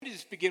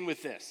begin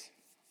with this.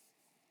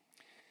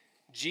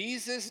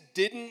 Jesus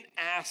didn't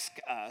ask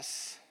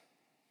us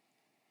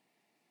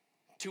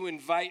to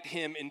invite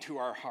him into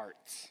our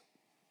hearts.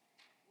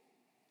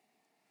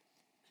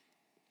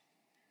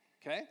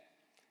 Okay?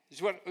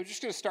 We're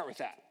just going to start with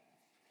that.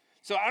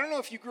 So I don't know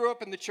if you grew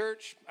up in the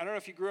church. I don't know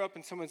if you grew up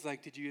and someone's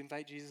like, did you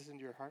invite Jesus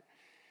into your heart?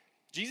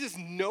 Jesus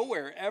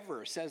nowhere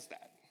ever says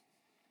that.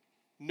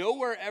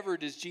 Nowhere ever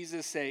does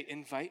Jesus say,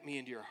 invite me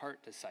into your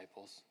heart,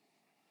 disciples.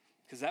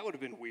 Because that would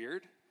have been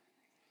weird,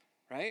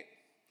 right?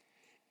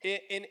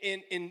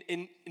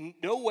 In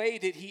no way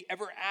did he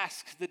ever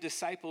ask the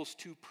disciples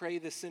to pray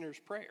the sinner's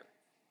prayer.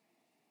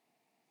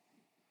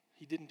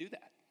 He didn't do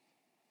that.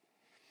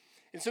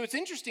 And so it's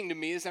interesting to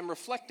me as I'm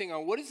reflecting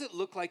on what does it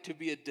look like to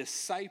be a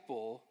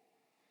disciple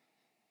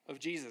of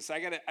Jesus.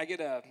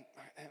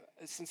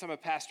 Since I'm a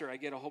pastor, I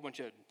get a whole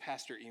bunch of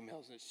pastor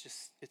emails, and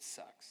it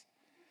sucks.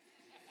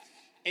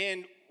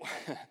 And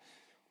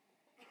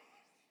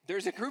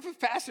there's a group of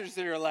pastors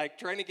that are like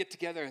trying to get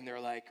together, and they're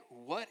like,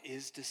 what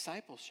is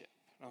discipleship?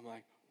 And I'm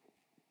like,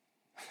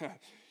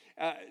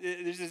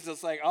 this is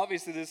just like,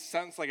 obviously this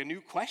sounds like a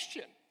new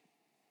question.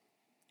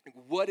 Like,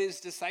 what is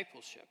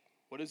discipleship?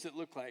 What does it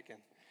look like?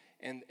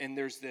 And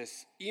there's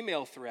this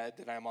email thread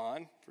that I'm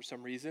on for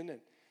some reason, and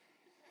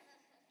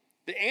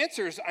the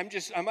answers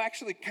I'm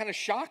actually kind of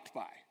shocked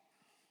by.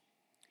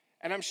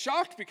 And I'm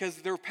shocked because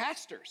they're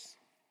pastors.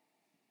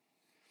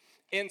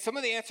 And some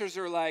of the answers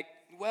are like,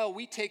 well,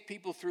 we take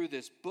people through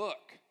this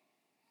book,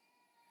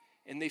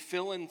 and they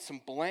fill in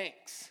some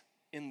blanks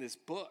in this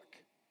book.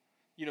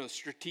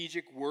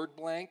 Strategic word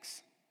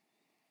blanks.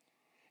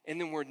 And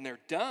then when they're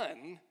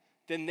done,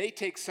 then they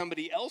take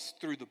somebody else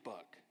through the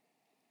book.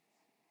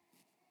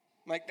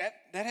 Like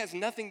that has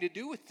nothing to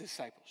do with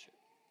discipleship.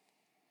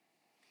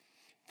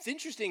 It's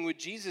interesting what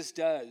Jesus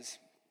does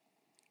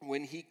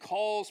when he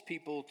calls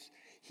people.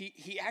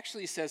 He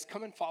actually says,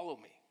 come and follow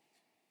me.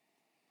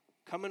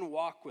 Come and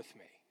walk with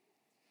me.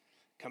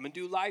 Come and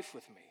do life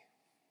with me.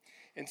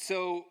 And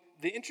so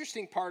the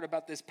interesting part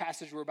about this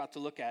passage we're about to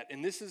look at,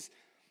 and this is,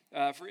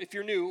 if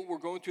you're new, we're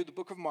going through the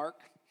book of Mark,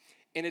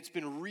 and it's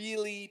been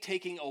really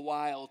taking a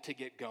while to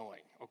get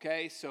going,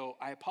 okay? So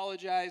I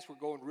apologize. We're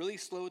going really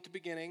slow at the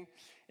beginning,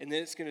 and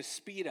then it's going to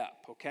speed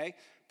up, okay?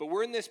 But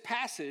we're in this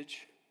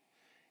passage,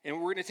 and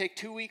we're going to take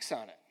 2 weeks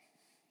on it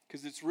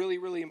because it's really,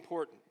 really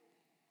important.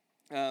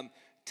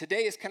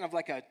 Today is kind of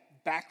like a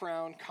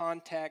background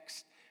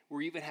context.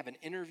 We even have an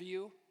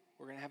interview.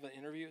 We're going to have an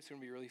interview. It's going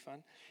to be really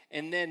fun.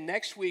 And then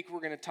next week,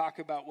 we're going to talk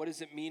about what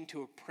does it mean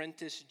to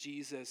apprentice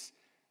Jesus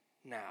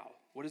now?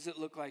 What does it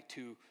look like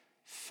to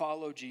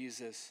follow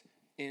Jesus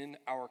in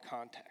our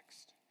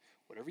context?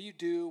 Whatever you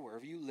do,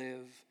 wherever you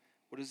live,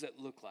 what does it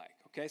look like?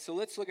 Okay, so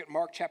let's look at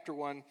Mark chapter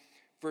 1,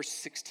 verse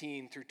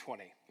 16 through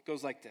 20. It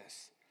goes like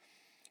this.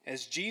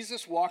 As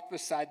Jesus walked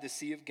beside the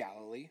Sea of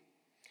Galilee,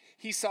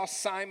 he saw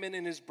Simon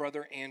and his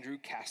brother Andrew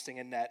casting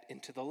a net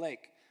into the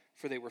lake,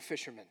 for they were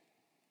fishermen.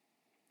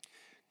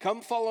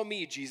 Come follow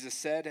me, Jesus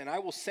said, and I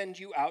will send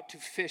you out to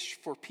fish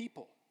for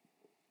people.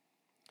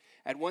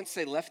 At once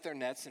they left their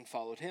nets and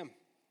followed him.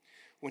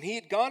 When he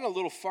had gone a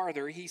little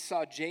farther, he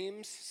saw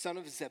James, son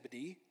of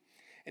Zebedee,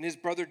 and his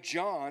brother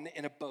John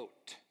in a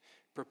boat,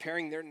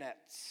 preparing their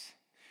nets.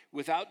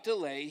 Without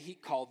delay, he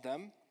called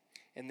them,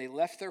 and they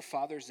left their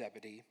father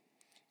Zebedee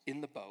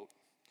in the boat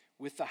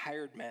with the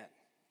hired men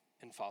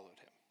and followed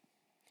him.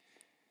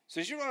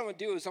 So what I'm going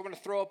to do is I'm going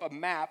to throw up a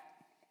map.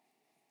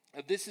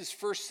 This is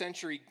first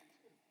century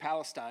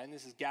Palestine.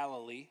 This is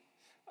Galilee.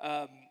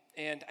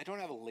 And I don't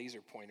have a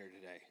laser pointer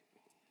today.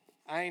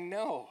 I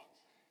know.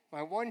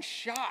 My one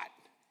shot.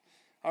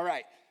 All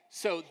right.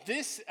 So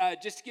this,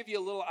 just to give you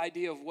a little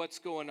idea of what's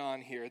going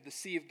on here, the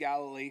Sea of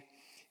Galilee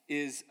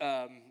is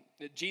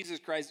Jesus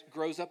Christ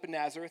grows up in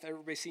Nazareth.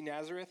 Everybody see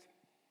Nazareth?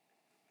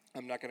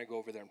 I'm not going to go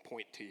over there and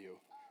point to you.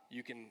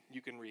 You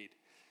can read.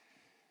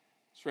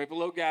 It's right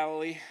below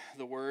Galilee,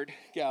 the word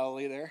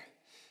Galilee there.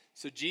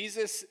 So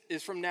Jesus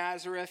is from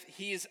Nazareth.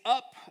 He's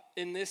up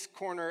in this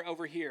corner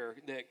over here,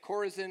 the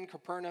Chorazin,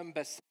 Capernaum,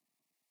 Bethsaida.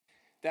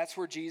 That's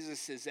where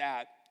Jesus is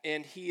at.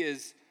 And he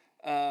is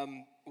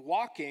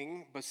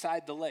walking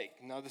beside the lake.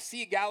 Now, the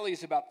Sea of Galilee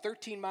is about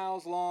 13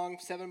 miles long,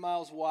 7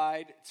 miles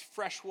wide. It's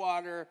fresh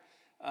water.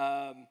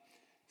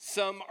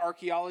 Some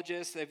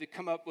archaeologists, they've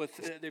come up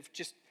with, they've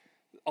just,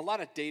 a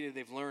lot of data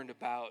they've learned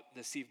about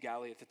the Sea of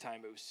Galilee at the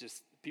time. It was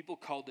just, people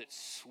called it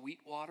sweet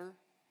water.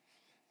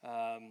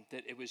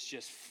 That it was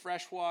just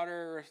fresh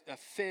water,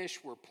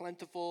 fish were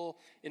plentiful.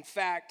 In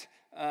fact,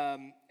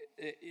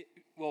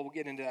 we'll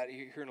get into that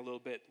here in a little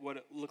bit, what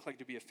it looked like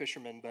to be a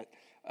fisherman. But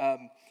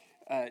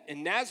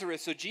in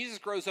Nazareth, so Jesus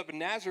grows up in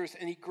Nazareth,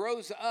 and he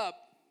grows up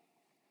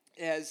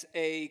as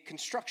a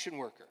construction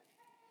worker.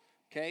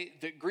 Okay,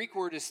 the Greek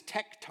word is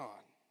tekton.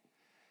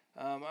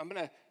 I'm going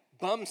to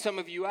bum some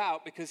of you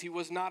out because he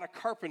was not a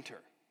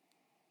carpenter.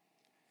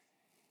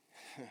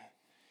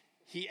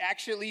 He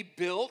actually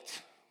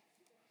built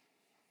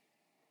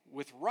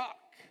with rock.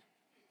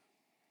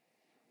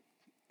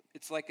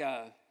 It's like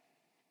a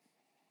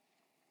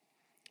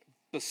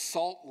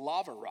basalt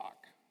lava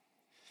rock.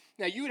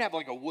 Now, you would have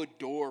like a wood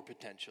door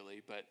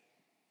potentially, but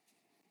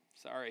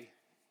sorry.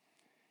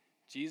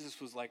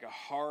 Jesus was like a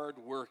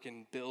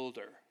hard-working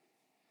builder.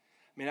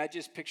 I mean, I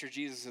just picture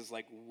Jesus as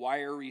like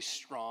wiry,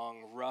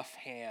 strong, rough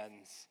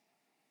hands.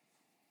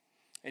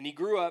 And he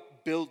grew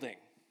up building.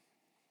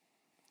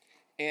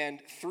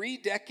 And 3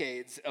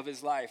 decades of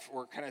his life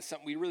were kind of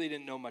something we really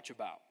didn't know much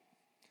about.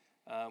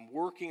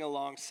 Working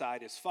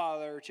alongside his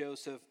father,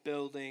 Joseph,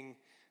 building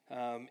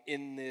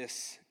in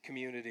this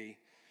community.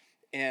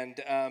 And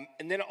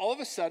then all of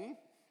a sudden,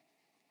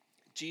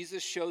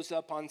 Jesus shows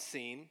up on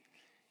scene.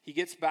 He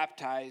gets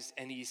baptized,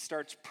 and he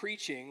starts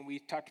preaching. We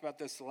talked about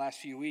this the last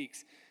few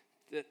weeks.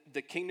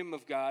 The kingdom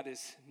of God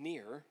is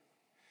near.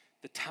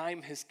 The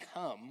time has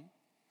come,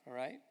 all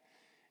right?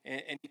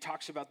 And he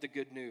talks about the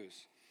good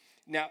news.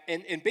 Now,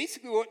 and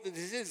basically what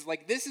this is,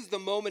 like this is the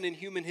moment in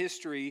human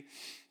history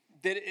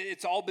that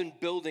it's all been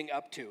building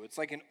up to. It's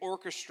like an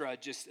orchestra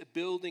just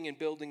building and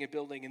building and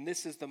building, and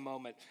this is the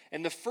moment.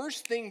 And the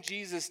first thing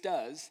Jesus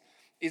does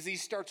is he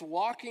starts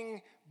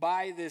walking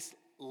by this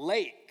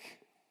lake,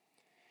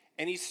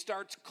 and he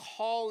starts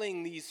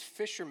calling these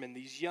fishermen,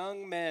 these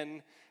young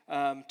men,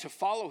 to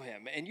follow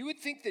him. And you would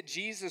think that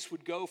Jesus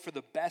would go for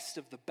the best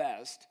of the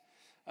best,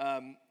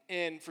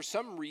 and for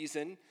some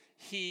reason,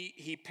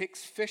 he picks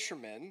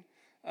fishermen.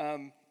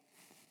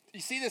 You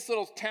see this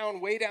little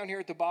town way down here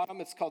at the bottom?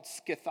 It's called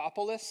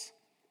Scythopolis.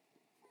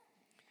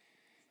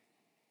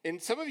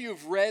 And some of you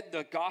have read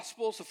the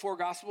Gospels, the 4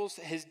 Gospels.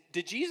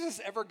 Did Jesus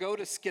ever go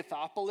to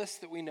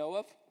Scythopolis that we know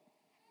of?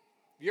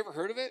 Have you ever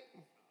heard of it?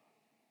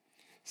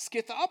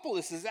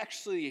 Scythopolis is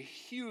actually a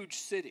huge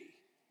city.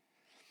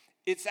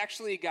 It's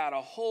actually got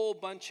a whole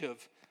bunch of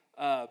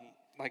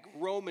like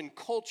Roman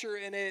culture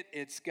in it.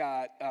 It's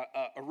got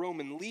a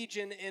Roman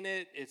legion in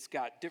it. It's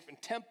got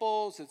different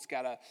temples. It's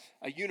got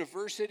a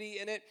university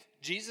in it.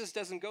 Jesus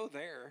doesn't go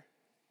there.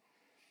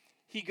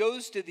 He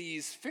goes to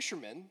these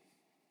fishermen,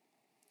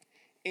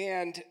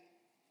 and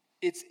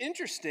it's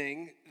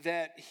interesting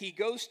that he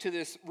goes to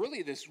this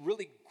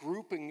really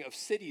grouping of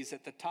cities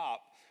at the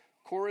top: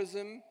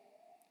 Chorazin,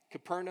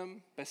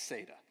 Capernaum,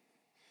 Bethsaida.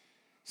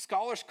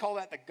 Scholars call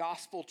that the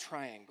gospel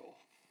triangle.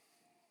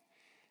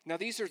 Now,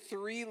 these are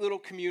 3 little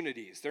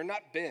communities. They're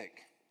not big.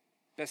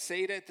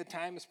 Bethsaida at the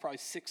time was probably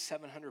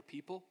 600-700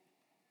 people.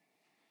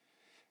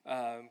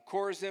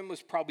 Chorazin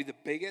was probably the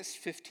biggest,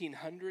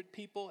 1,500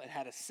 people. It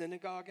had a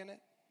synagogue in it.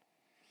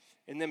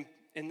 And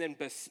then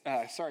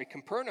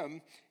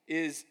Capernaum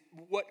is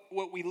what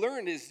we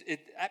learned is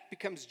that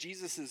becomes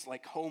Jesus's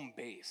like home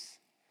base.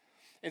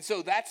 And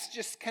so that's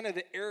just kind of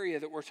the area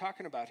that we're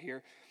talking about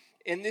here.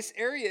 And this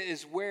area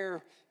is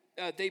where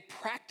they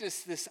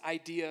practice this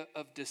idea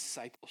of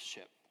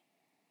discipleship.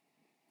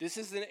 This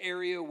is an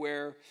area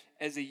where,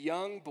 as a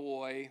young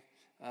boy,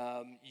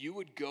 you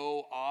would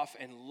go off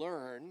and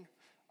learn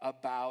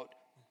about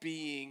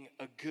being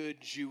a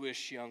good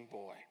Jewish young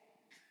boy.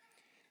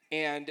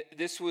 And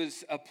this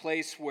was a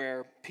place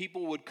where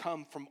people would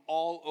come from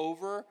all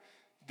over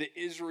the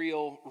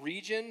Israel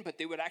region, but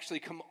they would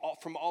actually come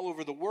from all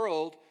over the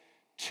world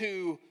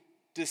to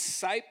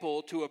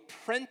disciple, to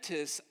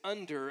apprentice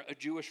under a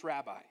Jewish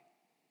rabbi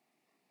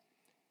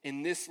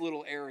in this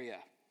little area.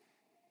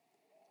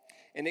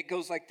 And it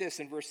goes like this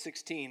in verse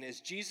 16.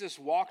 As Jesus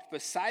walked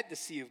beside the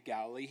Sea of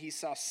Galilee, he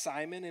saw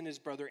Simon and his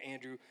brother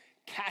Andrew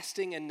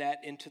casting a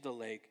net into the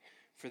lake,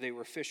 for they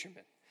were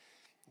fishermen.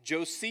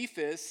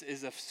 Josephus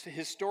is a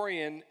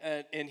historian,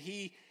 and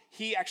he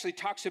actually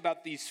talks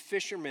about these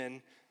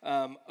fishermen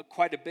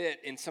quite a bit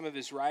in some of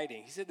his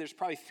writing. He said there's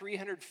probably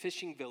 300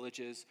 fishing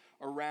villages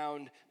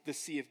around the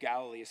Sea of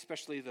Galilee,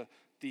 especially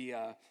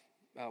the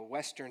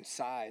western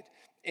side.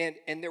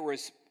 And there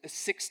was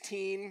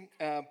 16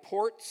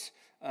 ports,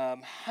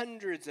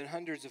 hundreds and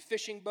hundreds of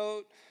fishing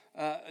boat.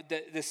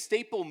 The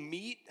staple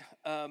meat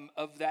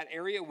of that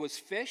area was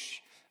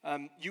fish.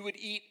 You would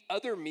eat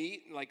other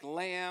meat like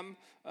lamb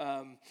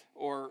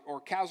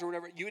or cows or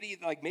whatever. You would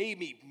eat like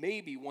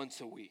maybe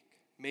once a week,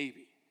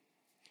 maybe.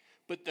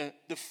 But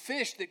the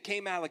fish that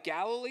came out of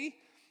Galilee,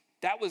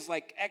 that was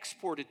like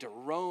exported to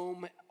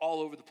Rome,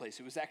 all over the place.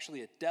 It was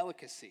actually a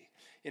delicacy.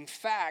 In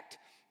fact,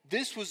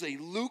 this was a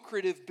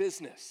lucrative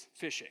business,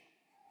 fishing.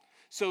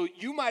 So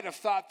you might have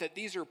thought that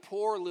these are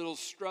poor little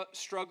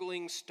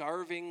struggling,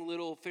 starving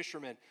little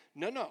fishermen.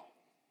 No.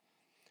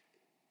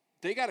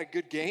 They got a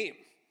good game.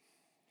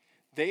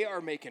 They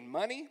are making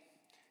money.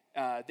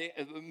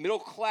 Middle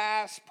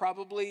class,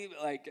 probably,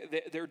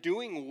 like they're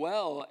doing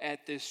well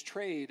at this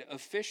trade of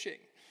fishing.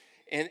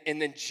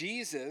 And then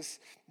Jesus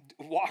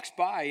walks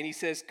by and he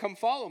says, "Come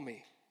follow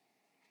me."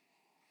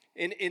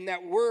 And in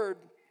that word,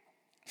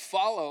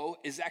 follow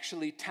is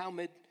actually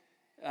Talmud,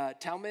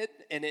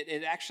 and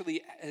it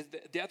actually,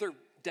 the other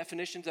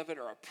definitions of it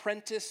are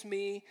apprentice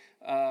me,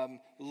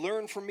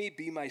 learn from me,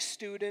 be my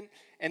student.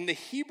 And the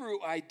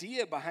Hebrew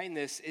idea behind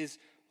this is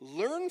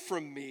learn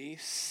from me,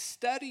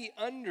 study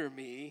under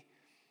me,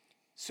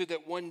 so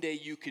that one day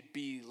you could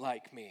be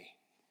like me.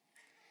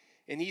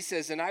 And he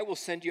says, and I will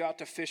send you out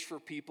to fish for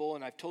people.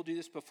 And I've told you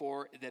this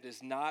before, that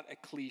is not a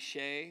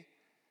cliche.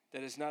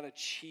 that is not a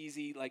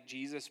cheesy, like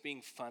Jesus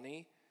being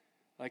funny.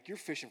 Like, you're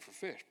fishing for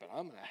fish, but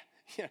I'm going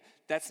to,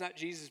 that's not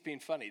Jesus being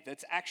funny.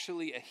 That's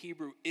actually a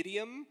Hebrew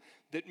idiom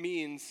that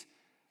means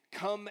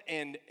come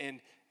and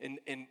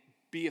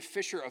be a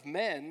fisher of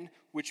men,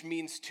 which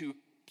means to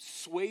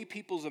sway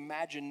people's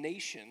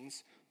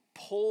imaginations,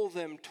 pull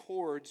them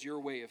towards your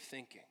way of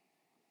thinking.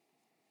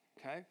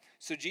 Okay?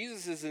 So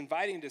Jesus is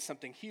inviting to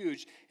something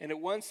huge, and at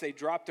once they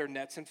dropped their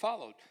nets and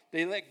followed.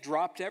 They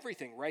dropped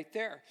everything right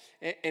there.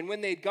 And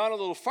when they'd gone a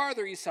little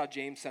farther, he saw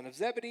James, son of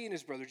Zebedee, and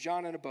his brother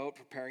John in a boat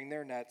preparing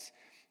their nets.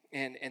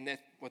 And that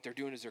what they're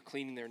doing is they're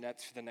cleaning their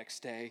nets for the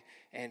next day.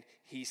 And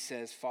he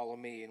says, follow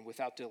me. And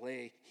without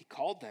delay, he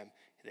called them.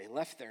 They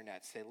left their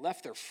nets. They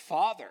left their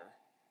father,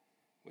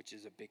 which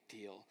is a big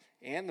deal,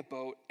 and the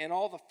boat, and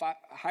all the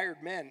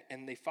hired men,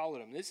 and they followed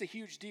him. This is a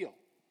huge deal.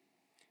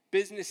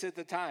 Business at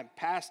the time,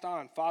 passed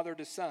on, father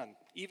to son.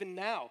 Even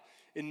now,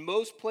 in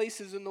most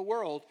places in the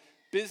world,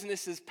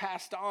 business is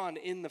passed on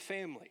in the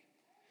family.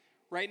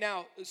 Right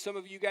now, some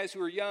of you guys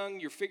who are young,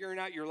 you're figuring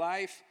out your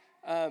life.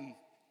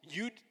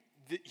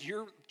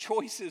 Your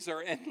choices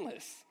are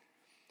endless.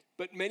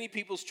 But many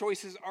people's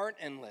choices aren't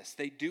endless.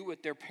 They do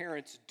what their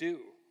parents do.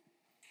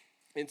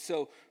 And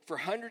so for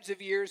hundreds of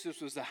years,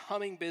 this was a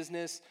humming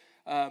business,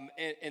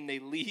 and they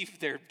leave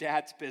their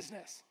dad's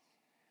business.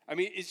 I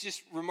mean, it's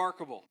just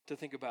remarkable to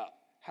think about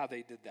how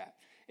they did that.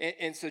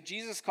 And so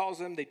Jesus calls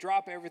them, they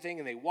drop everything,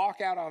 and they walk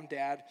out on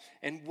dad.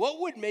 And what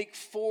would make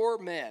four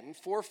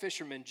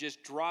fishermen,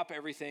 just drop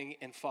everything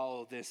and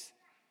follow this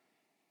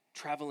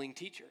traveling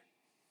teacher?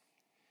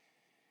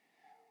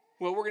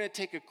 Well, we're going to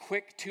take a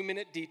quick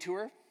 2-minute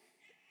detour,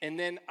 and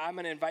then I'm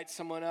going to invite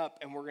someone up,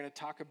 and we're going to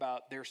talk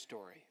about their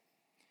story.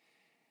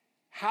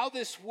 How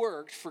this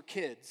worked for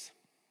kids,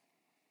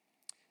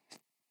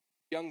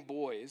 young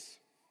boys,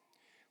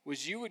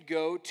 was you would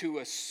go to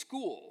a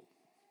school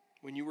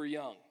when you were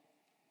young.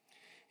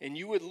 And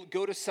you would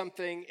go to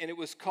something, and it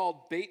was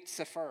called Beit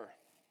Sepher.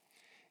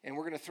 And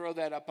we're going to throw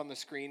that up on the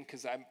screen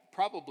because I'm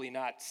probably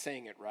not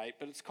saying it right,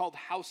 but it's called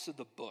House of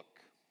the Book.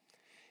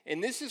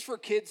 And this is for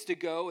kids to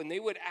go, and they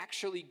would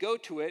actually go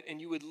to it, and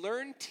you would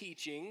learn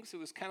teachings. It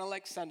was kind of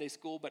like Sunday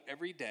school, but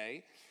every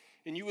day.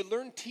 And you would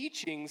learn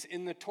teachings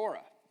in the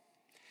Torah.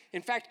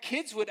 In fact,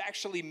 kids would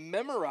actually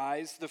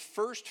memorize the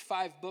first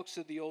 5 books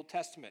of the Old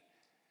Testament.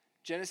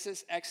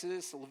 Genesis,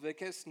 Exodus,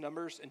 Leviticus,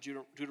 Numbers, and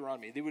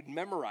Deuteronomy. They would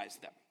memorize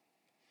them.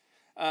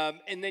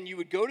 And then you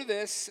would go to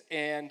this,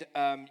 and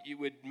you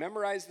would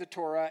memorize the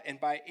Torah, and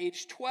by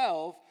age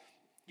 12,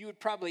 you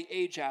would probably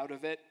age out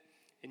of it,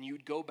 and you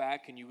would go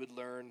back and you would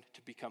learn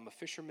to become a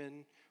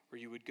fisherman, or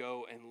you would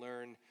go and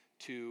learn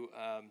to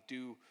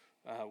do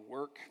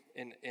work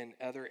in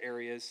other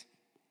areas.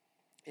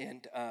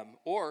 And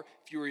or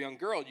if you were a young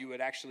girl, you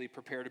would actually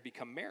prepare to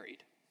become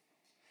married.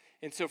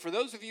 And so for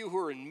those of you who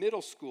are in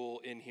middle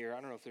school in here, I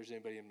don't know if there's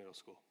anybody in middle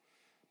school,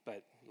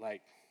 but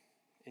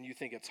and you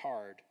think it's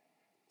hard,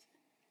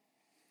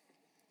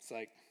 it's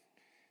like,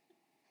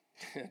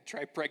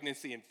 try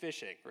pregnancy and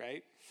fishing,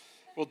 right?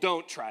 Well,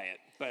 don't try it,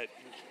 but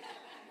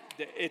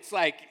it's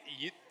like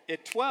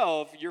at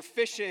 12, you're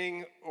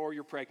fishing or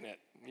you're pregnant,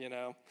 I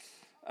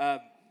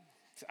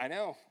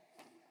know.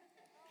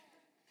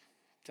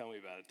 Tell me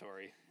about it,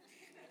 Tori.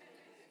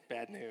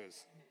 Bad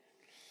news.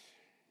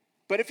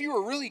 But if you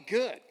were really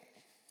good,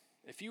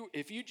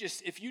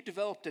 if you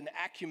developed an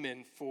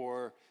acumen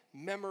for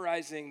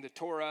memorizing the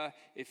Torah,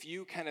 if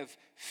you kind of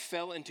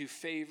fell into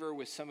favor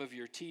with some of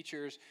your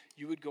teachers,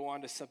 you would go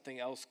on to something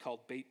else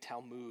called Beit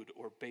Talmud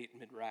or Beit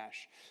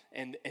Midrash.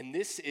 And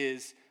this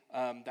is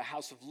the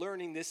house of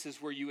learning. This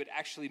is where you would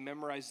actually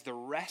memorize the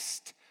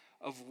rest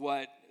of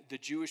what the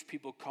Jewish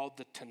people called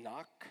the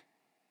Tanakh.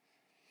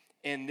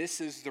 And this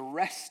is the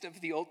rest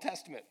of the Old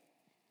Testament.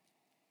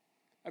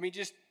 I mean,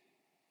 just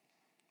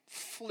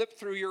flip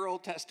through your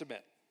Old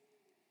Testament.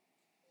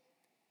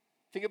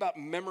 Think about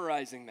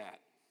memorizing that.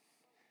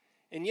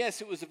 And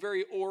yes, it was a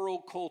very oral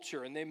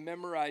culture, and they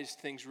memorized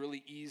things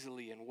really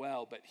easily and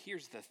well, but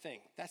here's the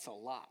thing, that's a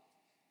lot.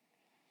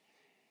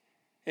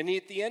 And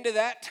at the end of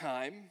that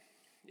time,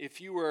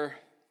 if you were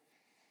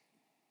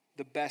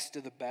the best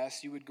of the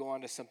best, you would go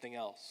on to something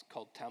else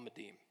called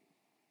Talmidim.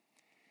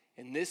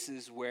 And this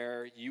is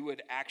where you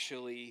would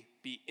actually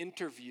be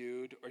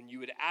interviewed, or you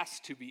would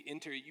ask to be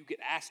interviewed. You get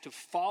asked to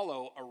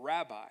follow a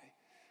rabbi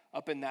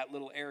up in that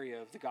little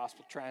area of the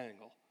Gospel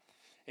Triangle,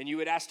 and you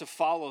would ask to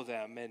follow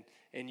them,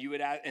 and you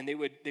would and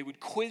they would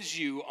quiz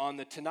you on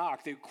the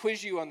Tanakh. They would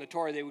quiz you on the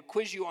Torah. They would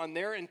quiz you on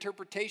their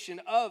interpretation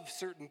of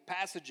certain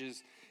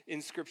passages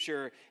in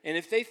Scripture. And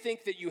if they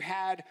think that you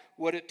had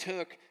what it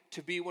took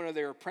to be one of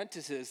their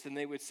apprentices, then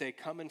they would say,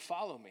 "Come and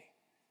follow me."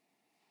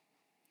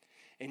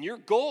 And your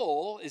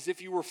goal is,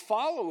 if you were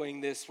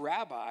following this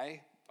rabbi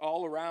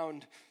all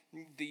around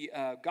the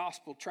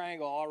Gospel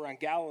Triangle, all around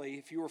Galilee,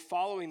 if you were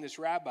following this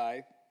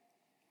rabbi,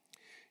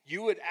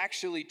 you would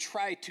actually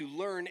try to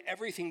learn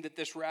everything that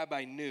this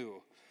rabbi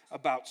knew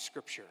about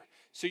Scripture.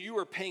 So you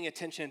were paying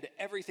attention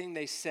to everything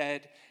they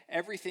said,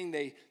 everything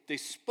they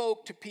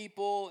spoke to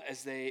people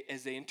as they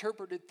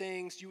interpreted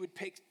things. You would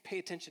pay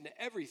attention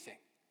to everything.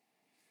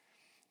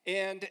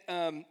 And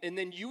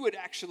then you would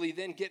actually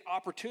then get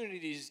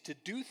opportunities to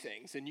do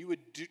things, and you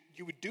would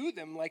do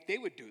them like they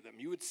would do them.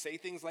 You would say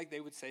things like they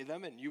would say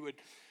them, and you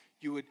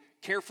would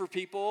care for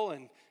people,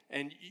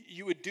 and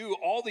you would do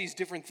all these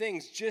different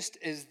things just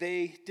as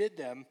they did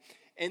them.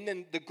 And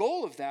then the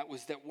goal of that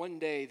was that one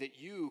day that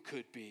you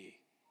could be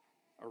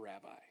a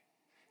rabbi,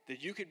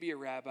 that you could be a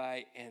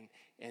rabbi,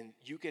 and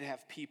you could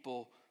have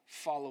people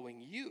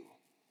following you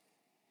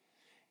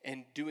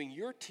and doing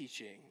your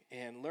teaching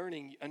and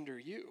learning under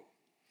you.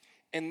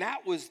 And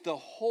that was the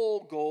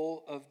whole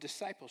goal of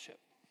discipleship.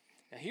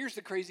 Now, here's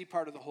the crazy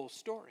part of the whole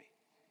story.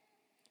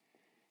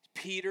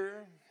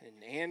 Peter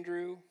and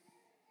Andrew,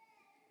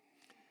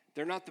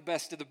 they're not the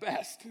best of the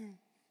best.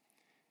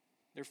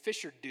 They're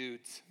fisher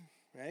dudes,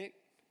 right?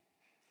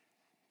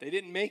 They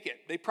didn't make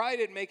it. They probably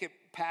didn't make it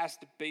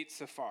past Beit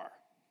Sepher.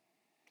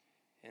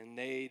 And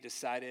they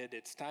decided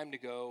it's time to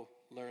go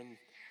learn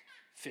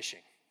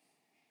fishing.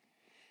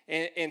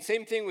 And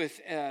same thing with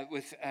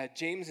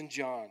James and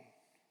John.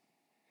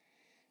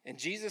 And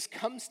Jesus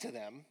comes to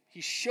them. He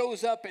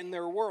shows up in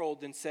their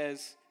world and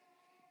says,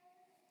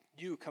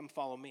 you come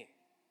follow me.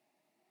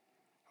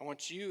 I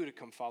want you to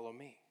come follow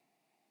me.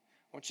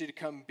 I want you to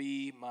come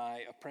be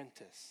my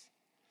apprentice.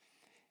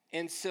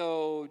 And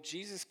so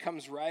Jesus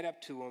comes right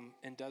up to him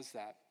and does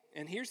that.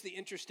 And here's the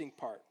interesting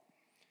part.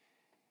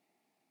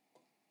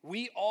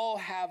 We all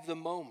have the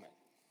moment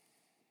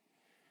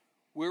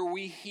where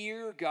we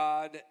hear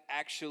God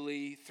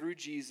actually, through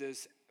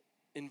Jesus,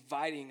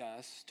 inviting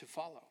us to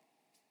follow.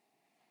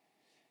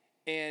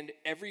 And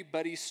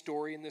everybody's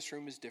story in this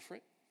room is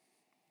different.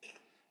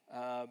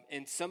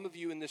 And some of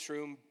you in this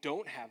room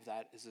don't have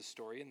that as a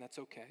story, and that's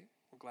okay.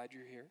 We're glad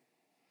you're here.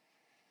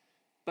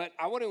 But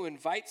I want to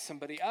invite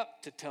somebody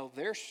up to tell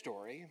their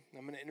story.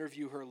 I'm going to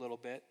interview her a little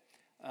bit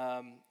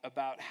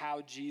about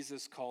how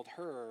Jesus called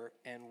her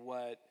and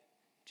what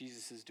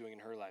Jesus is doing in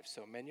her life.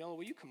 So, Manuela,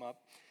 will you come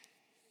up?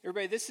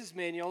 Everybody, this is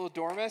Manuela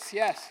Doremus.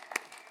 Yes.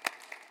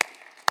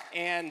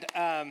 And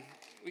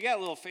we got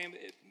a little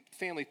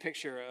family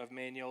picture of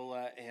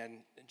Manuela and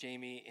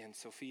Jamie and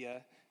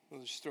Sophia.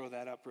 We'll just throw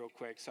that up real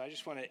quick. So I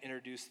just want to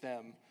introduce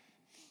them.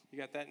 You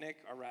got that, Nick?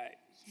 All right.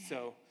 Yeah.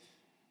 So,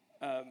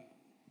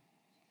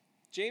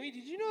 Jamie,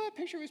 did you know that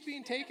picture was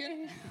being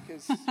taken?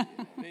 Because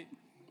they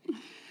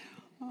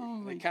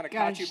kind of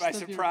caught you by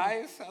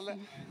surprise. A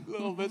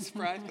little bit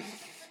surprised.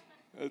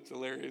 That's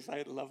hilarious.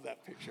 I love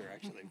that picture,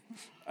 actually.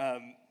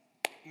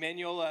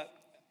 Manuela.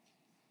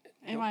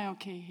 Am I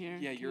okay here?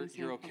 Yeah,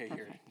 you're okay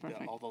here.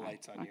 Perfect. All the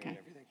lights on you and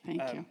everything.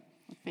 Thank you.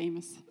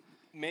 Famous.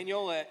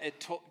 Manuela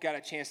got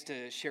a chance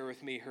to share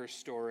with me her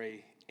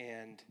story,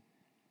 and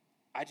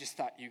I just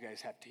thought you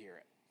guys have to hear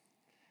it.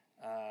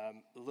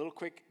 A little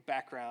quick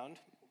background.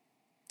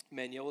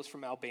 Manuela's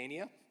from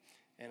Albania,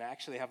 and I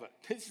actually have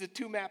this is a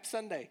 2-map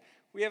Sunday.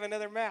 We have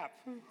another map.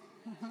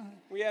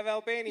 We have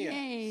Albania.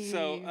 Yay.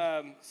 So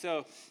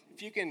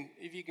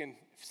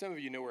if some of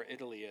you know where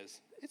Italy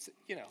is, it's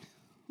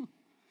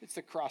it's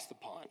across the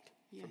pond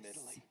from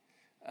Italy.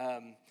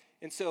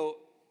 And so,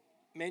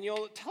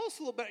 Manuela, tell us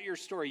a little bit about your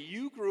story.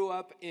 You grew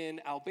up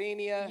in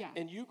Albania,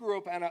 and you grew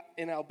up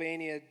in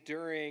Albania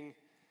during,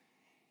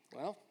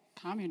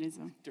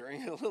 communism.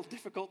 During a little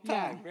difficult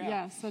time.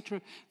 Yeah, so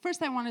true.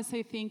 First, I want to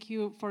say thank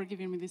you for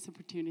giving me this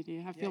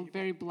opportunity. I feel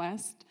very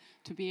blessed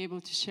to be able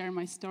to share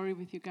my story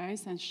with you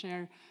guys and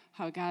share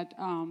how God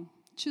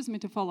chose me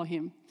to follow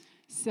him.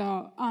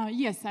 So,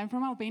 yes, I'm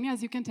from Albania.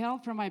 As you can tell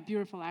from my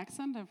beautiful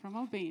accent, I'm from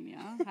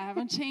Albania. I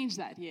haven't changed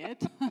that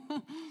yet.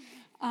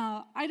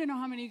 I don't know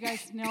how many of you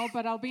guys know,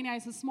 but Albania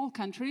is a small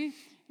country.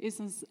 It's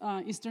in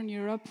Eastern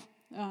Europe,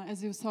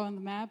 as you saw on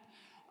the map.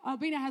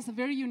 Albania has a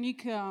very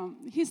unique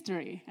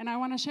history, and I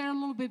want to share a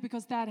little bit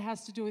because that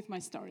has to do with my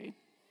story.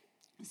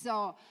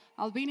 So,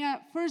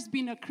 Albania, first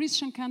being a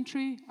Christian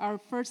country, our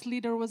first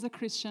leader was a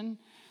Christian.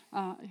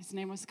 His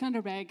name was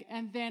Skanderbeg,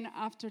 and then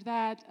after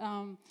that,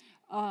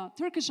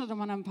 Turkish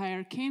Ottoman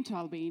Empire came to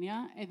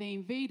Albania, and they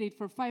invaded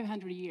for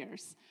 500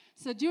 years.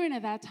 So during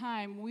that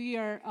time, we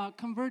are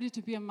converted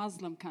to be a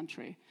Muslim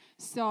country.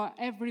 So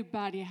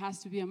everybody has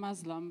to be a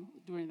Muslim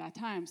during that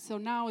time. So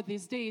now,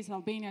 these days,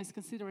 Albania is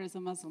considered as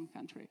a Muslim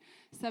country.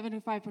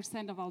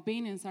 75% of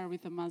Albanians are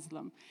with a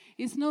Muslim.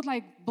 It's not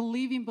like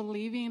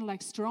believing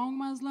like strong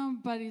Muslim,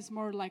 but it's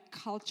more like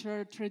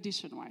culture,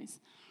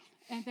 tradition-wise.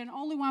 And then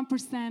only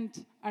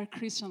 1% are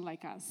Christian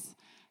like us.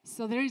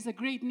 So there is a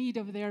great need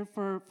over there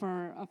for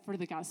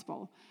the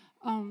gospel.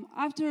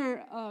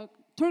 After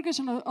Turkish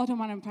and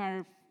Ottoman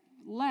Empire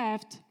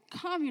left,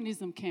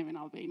 communism came in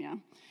Albania.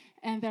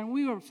 And then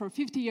we were for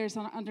 50 years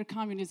under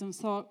communism.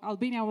 So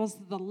Albania was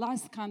the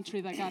last country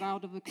that got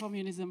out of the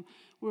communism.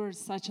 We were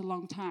such a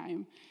long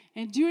time.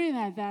 And during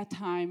that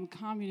time,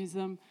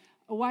 communism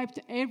wiped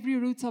every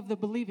roots of the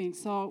believing.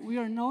 So we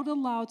are not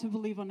allowed to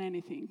believe on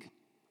anything.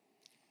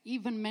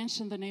 Even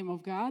mention the name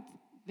of God,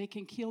 they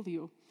can kill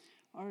you,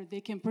 or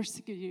they can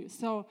persecute you.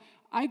 So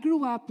I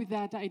grew up with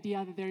that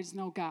idea that there is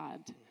no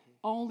God.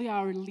 Only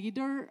our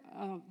leader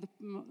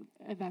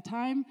at that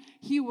time,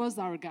 he was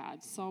our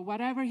God. So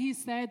whatever he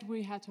said,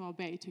 we had to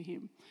obey to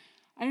him.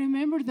 I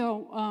remember,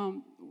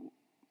 though,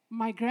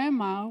 my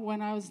grandma,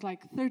 when I was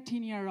like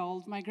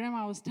 13-year-old, my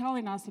grandma was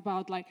telling us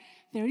about, like,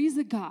 there is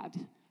a God,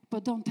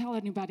 but don't tell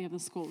anybody at the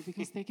school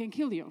because they can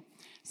kill you.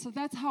 So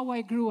that's how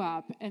I grew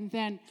up. And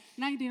then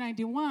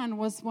 1991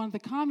 was when the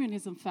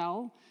communism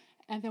fell,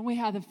 and then we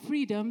had the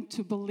freedom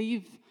to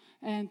believe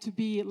and to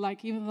be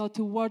like, even though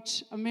to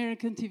watch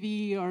American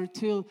TV or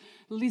to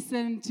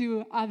listen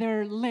to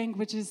other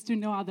languages, to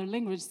know other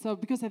languages. So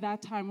because at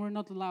that time, we're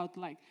not allowed,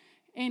 like,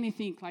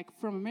 anything like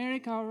from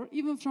America or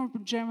even from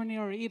Germany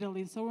or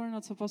Italy. So we're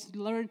not supposed to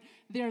learn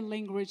their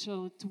language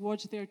or to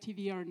watch their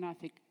TV or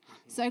nothing.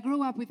 So I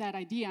grew up with that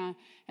idea.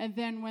 And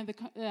then when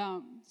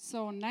so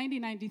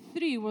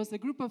 1993 was a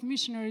group of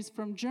missionaries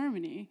from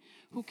Germany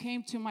who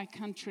came to my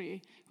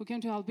country, who came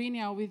to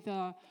Albania with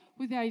the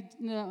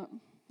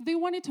they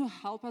wanted to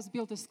help us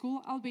build a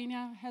school.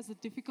 Albania has a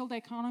difficult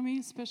economy,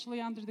 especially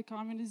under the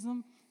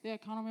communism. The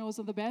economy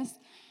wasn't the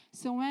best.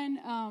 So when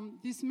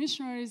these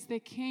missionaries, they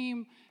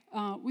came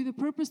with a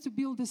purpose to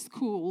build a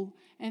school,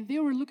 and they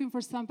were looking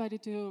for somebody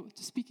to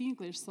speak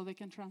English so they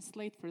can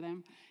translate for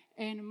them.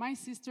 And my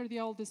sister, the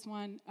oldest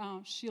one,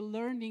 she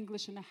learned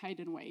English in a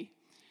hidden way.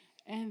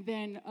 And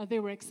then they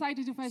were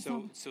excited to find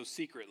So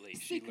secretly,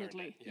 secretly, she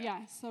learned it.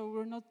 Yeah. So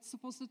we're not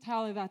supposed to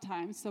tell at that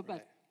time. So,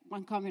 but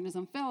when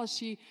communism fell,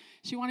 she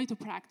wanted to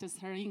practice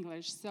her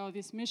English. So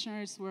these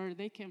missionaries,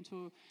 they came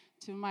to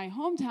my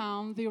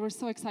hometown, they were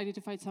so excited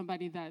to find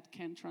somebody that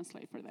can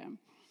translate for them.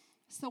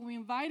 So we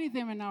invited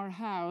them in our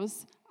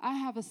house. I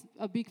have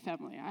a big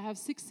family. I have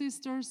 6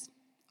 sisters,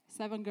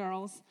 7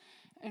 girls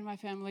in my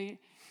family.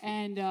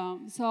 And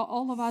so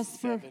all of us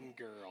 7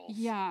 girls.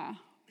 Yeah.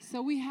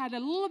 So we had a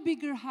little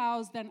bigger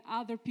house than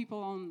other people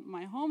in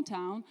my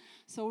hometown.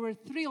 So we're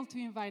thrilled to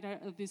invite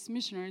these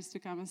missionaries to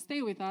come and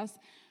stay with us.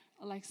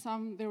 Like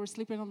some, they were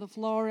sleeping on the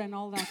floor and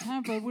all that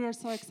time, but we were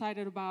so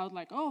excited about,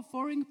 like,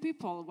 foreign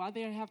people, what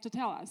they have to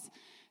tell us.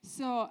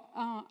 So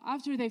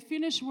after they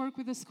finished work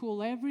with the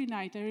school, every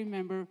night, I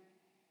remember,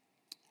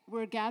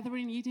 we're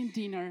gathering, eating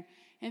dinner,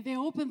 and they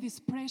opened this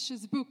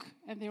precious book,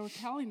 and they were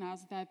telling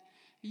us that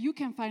you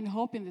can find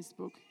hope in this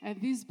book, and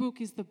this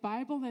book is the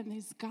Bible, and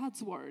it's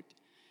God's Word.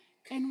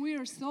 And we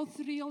are so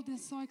thrilled and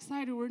so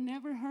excited. We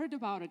never heard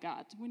about a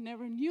God. We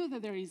never knew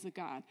that there is a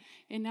God.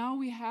 And now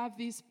we have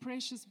this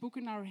precious book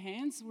in our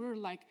hands. We're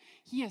like,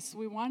 yes,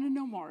 we want to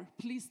know more.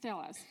 Please tell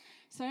us.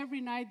 So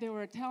every night they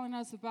were telling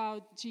us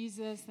about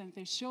Jesus, and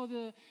they showed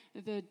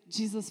the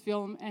Jesus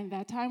film. And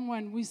that time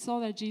when we saw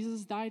that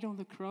Jesus died on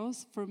the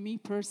cross, for me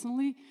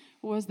personally,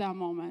 was that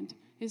moment.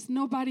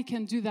 Nobody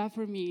can do that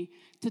for me.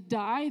 To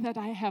die, that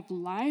I have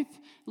life,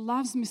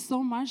 loves me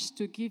so much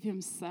to give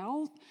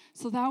himself.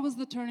 So that was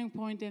the turning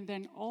point. And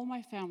then all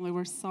my family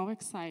were so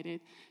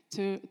excited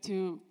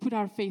to put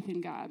our faith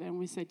in God. And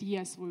we said,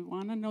 yes, we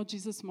want to know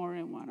Jesus more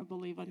and want to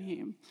believe on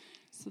him.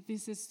 So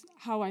this is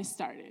how I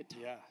started.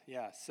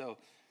 Yeah. So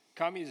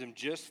communism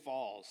just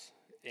falls,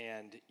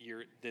 and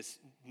this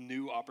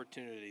new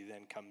opportunity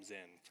then comes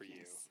in for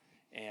you.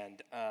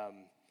 And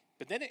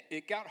but then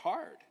it got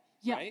hard.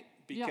 Right?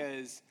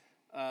 Because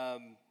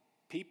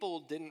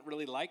people didn't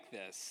really like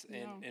this.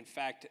 And No. in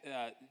fact,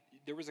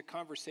 there was a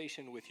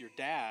conversation with your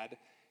dad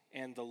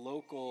and the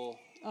local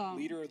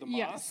leader of the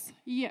mosque.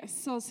 Yes.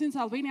 So since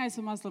Albania is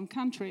a Muslim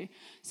country,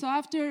 so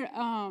after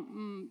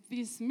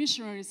these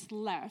missionaries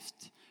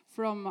left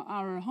from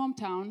our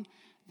hometown,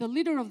 the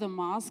leader of the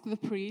mosque, the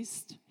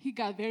priest, he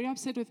got very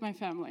upset with my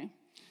family.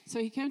 So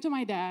he came to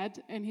my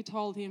dad and he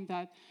told him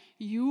that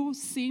you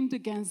sinned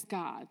against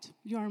God.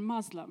 You are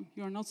Muslim.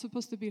 You are not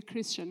supposed to be a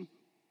Christian.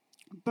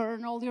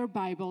 Burn all your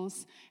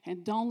Bibles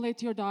and don't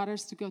let your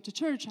daughters to go to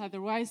church.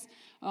 Otherwise,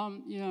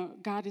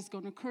 God is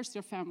going to curse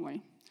your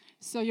family.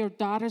 So your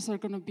daughters are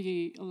going to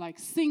be like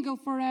single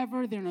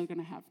forever. They're not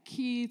going to have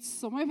kids.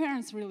 So my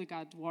parents really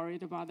got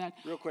worried about that.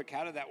 Real quick,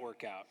 how did that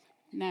work out?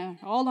 No,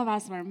 all of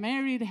us were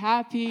married,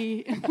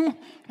 happy, we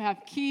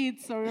have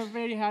kids, so we're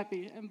very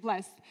happy and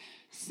blessed.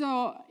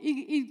 So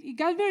it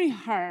got very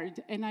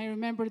hard, and I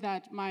remember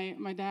that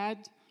my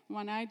dad,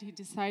 one night, he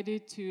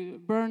decided to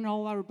burn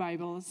all our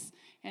Bibles,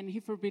 and he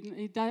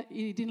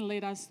didn't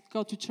let us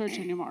go to church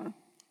anymore.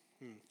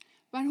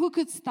 But who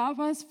could stop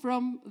us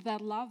from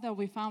that love that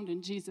we found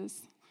in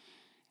Jesus?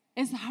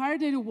 As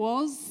hard as it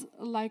was,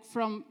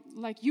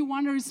 you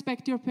want to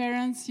respect your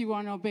parents, you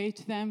want to obey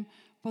to them,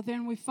 but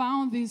then we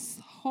found this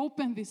hope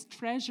and this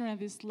treasure and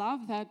this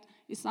love that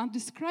is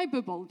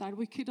undescribable, that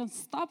we couldn't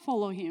stop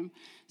following him.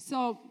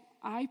 So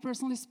I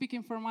personally,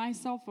 speaking for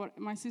myself, or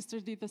my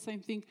sister did the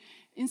same thing,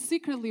 in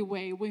secretly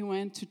way, we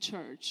went to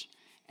church.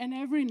 And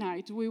every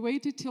night, we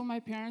waited till my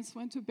parents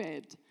went to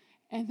bed.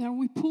 And then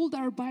we pulled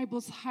our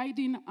Bibles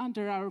hiding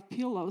under our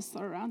pillows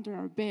or under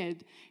our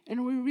bed.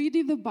 And we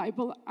reading the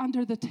Bible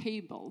under the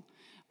table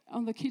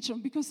on the kitchen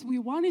because we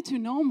wanted to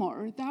know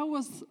more. That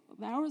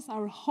was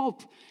our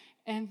hope.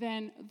 And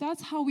then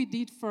that's how we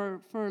did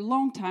for a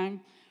long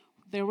time.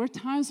 There were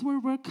times where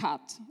we were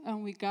cut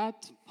and we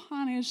got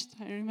punished.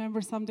 I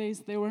remember some days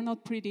they were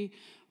not pretty.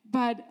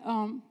 But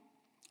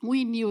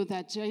we knew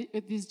that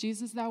this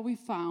Jesus that we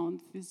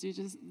found, this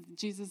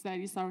Jesus that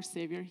is our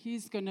Savior,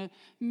 he's going to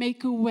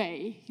make a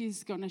way.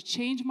 He's going to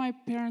change my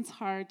parents'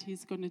 heart.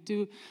 He's going to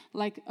do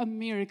like a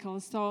miracle.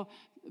 So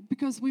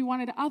because we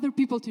wanted other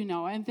people to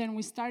know. And then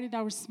we started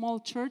our small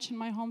church in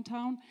my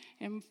hometown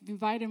and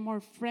invited more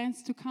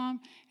friends to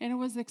come. And I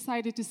was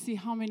excited to see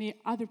how many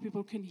other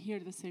people can hear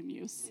the same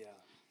news. Yeah.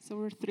 So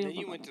we're thrilled. Then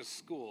you went to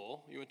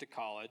school, you went to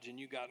college, and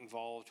you got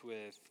involved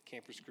with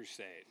Campus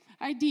Crusade.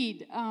 I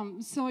did.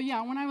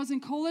 When I was in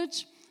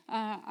college,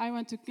 I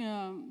went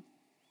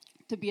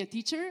to be a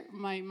teacher.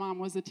 My mom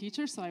was a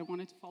teacher, so I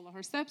wanted to follow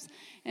her steps.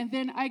 And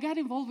then I got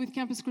involved with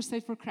Campus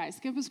Crusade for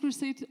Christ. Campus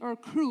Crusade, or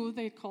Cru,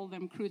 they call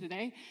them Cru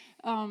today.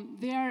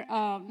 They are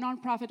a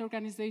nonprofit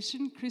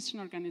organization, Christian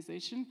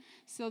organization.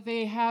 So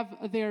they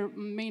have, their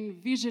main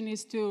vision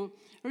is to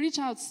reach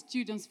out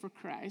students for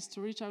Christ,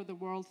 to reach out the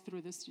world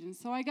through the students.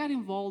 So I got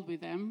involved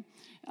with them.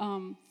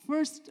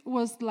 First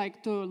was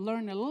like to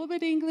learn a little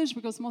bit English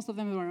because most of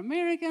them were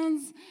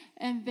Americans,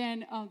 and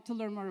then to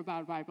learn more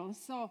about Bible.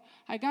 So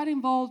I got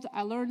involved,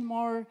 I learned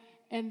more,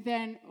 and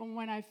then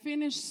when I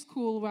finished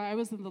school, where I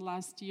was in the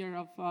last year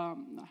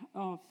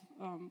of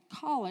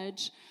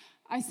college,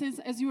 I sense,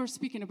 as you were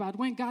speaking about,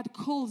 when God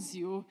calls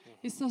you,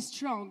 it's so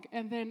strong.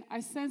 And then I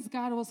sense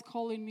God was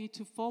calling me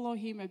to follow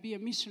him and be a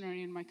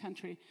missionary in my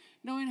country,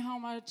 knowing how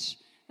much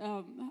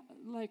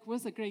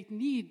was a great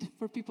need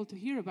for people to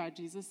hear about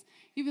Jesus.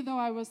 Even though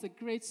I was a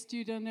great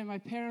student and my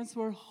parents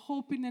were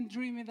hoping and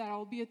dreaming that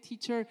I'll be a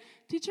teacher.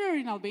 Teacher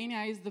in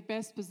Albania is the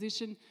best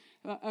position,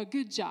 a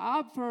good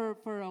job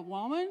for a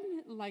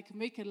woman, like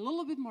make a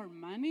little bit more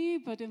money,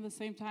 but in the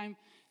same time,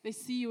 they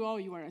see you, oh,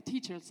 you are a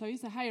teacher, so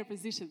it's a higher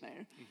position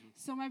there. Mm-hmm.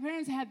 So my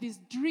parents had this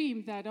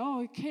dream that,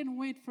 I can't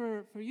wait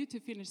for you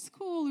to finish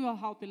school, you will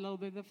help a little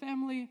bit the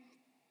family.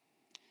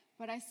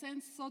 But I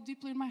sensed so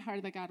deeply in my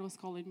heart that God was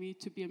calling me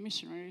to be a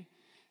missionary.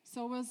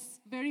 So it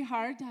was very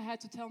hard. I had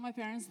to tell my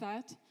parents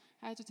that.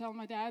 I had to tell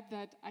my dad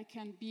that I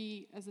can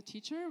be as a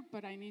teacher,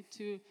 but I need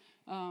to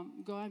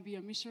go and be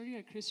a missionary,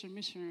 a Christian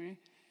missionary.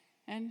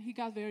 And he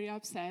got very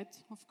upset,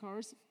 of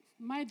course.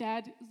 My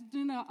dad,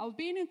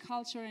 Albanian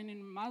culture and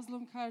in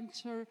Muslim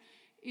culture,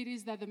 it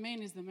is that the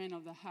man is the man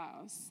of the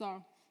house.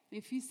 So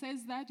if he says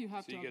that, you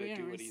have to obey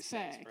and respect.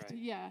 Says, right?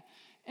 Yeah.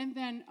 And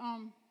then,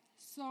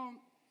 so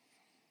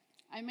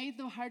I made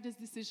the hardest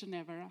decision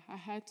ever. I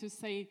had to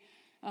say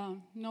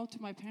no to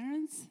my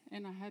parents,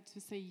 and I had to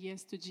say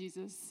yes to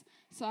Jesus.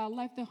 So I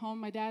left the home.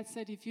 My dad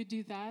said, if you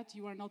do that,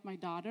 you are not my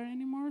daughter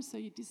anymore. So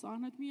he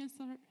dishonored me as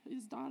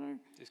his daughter.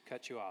 Just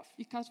cut you off.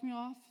 He cut me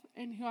off.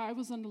 And I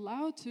wasn't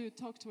allowed to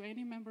talk to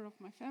any member of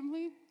my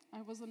family.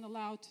 I wasn't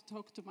allowed to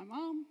talk to my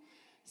mom.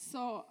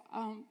 So,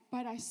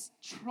 but I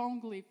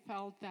strongly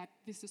felt that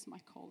this is my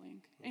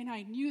calling. And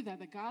I knew that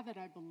the God that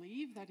I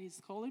believe that is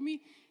calling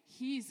me,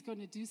 he's going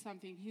to do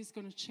something. He's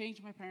going to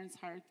change my parents'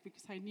 heart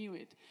because I knew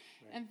it.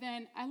 Right. And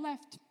then I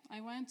left.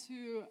 I went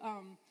to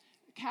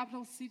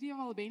capital city of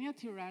Albania,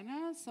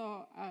 Tirana,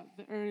 so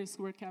the area is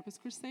where Campus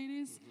Crusade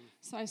is. Mm-hmm.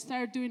 So I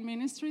started doing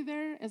ministry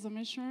there as a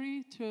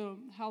missionary to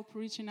help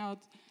reaching out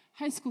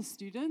high school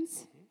students.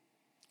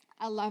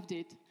 Mm-hmm. I loved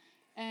it.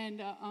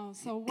 And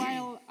so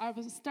while I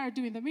started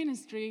doing the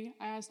ministry,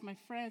 I asked my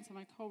friends and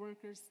my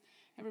coworkers,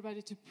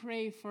 everybody to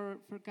pray for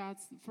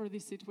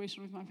this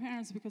situation with my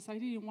parents, because I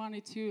didn't want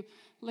it to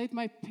let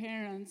my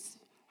parents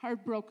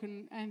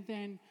heartbroken. And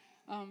then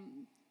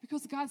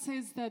because God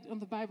says that in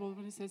the Bible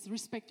when it says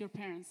respect your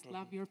parents, mm-hmm.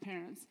 love your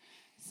parents.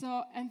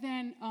 So and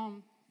then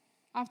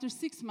after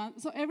 6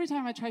 months, so every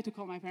time I tried to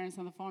call my parents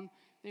on the phone,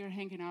 they were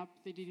hanging up.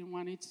 They didn't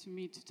want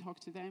me to talk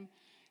to them.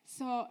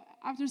 So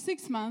after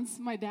 6 months,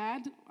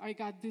 I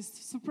got this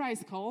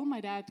surprise call. My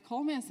dad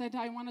called me and said,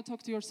 I want to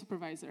talk to your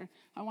supervisor.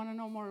 I want to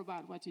know more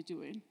about what you're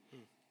doing.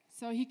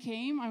 So he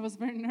came. I was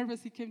very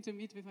nervous. He came to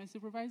meet with my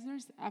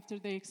supervisors. After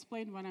they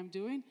explained what I'm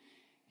doing,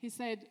 he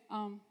said,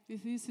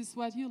 if this is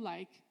what you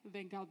like,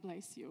 then God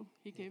bless you.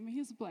 He gave me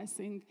his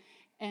blessing.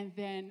 And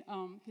then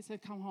he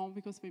said, come home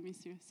because we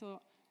miss you.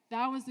 So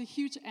that was a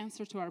huge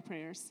answer to our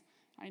prayers.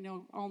 I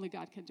know only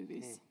God can do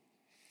this.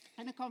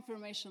 And a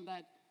confirmation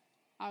that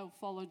I will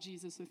follow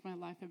Jesus with my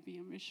life and be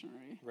a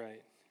missionary.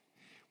 Right.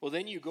 Well,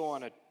 then you go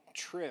on a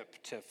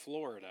trip to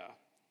Florida.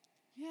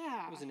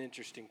 Yeah. It was an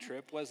interesting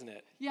trip, wasn't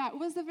it? Yeah, it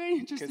was a very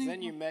interesting. Because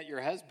then you met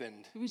your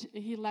husband. Which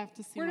he left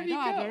to see Where my did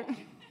daughter.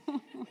 He go?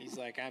 He's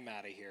like, I'm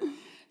out of here.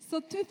 So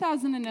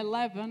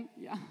 2011,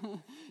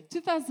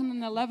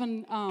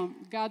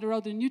 God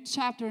wrote a new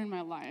chapter in my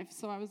life.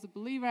 So I was a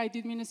believer. I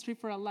did ministry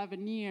for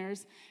 11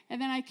 years.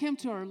 And then I came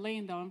to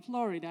Orlando in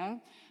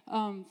Florida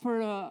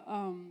for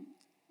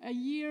a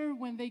year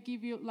when they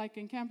give you, like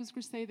in Campus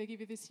Crusade, they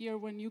give you this year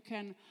when you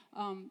can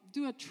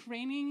do a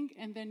training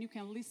and then you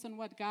can listen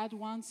what God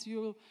wants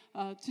you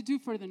to do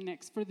for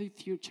the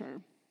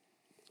future.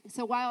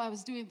 So while I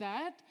was doing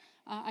that,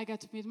 I got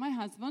to meet my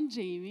husband,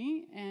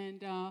 Jamie,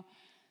 and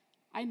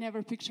I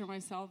never pictured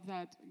myself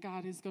that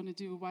God is going to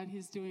do what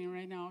he's doing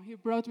right now. He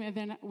brought me, and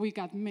then we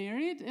got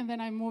married, and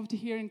then I moved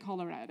here in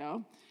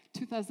Colorado,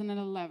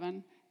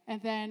 2011.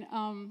 And then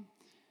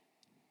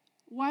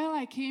while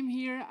I came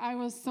here, I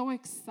was so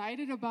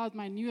excited about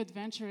my new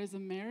adventure as a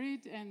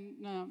married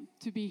and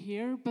to be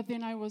here. But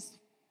then I was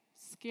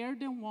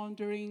scared and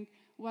wondering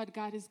what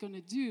God is going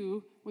to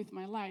do with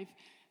my life.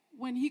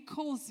 When he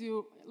calls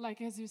you,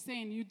 like as you're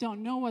saying, you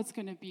don't know what's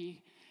going to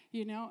be,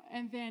 you know.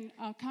 And then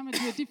coming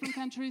to a different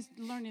country,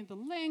 learning the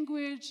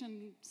language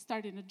and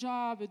starting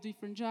a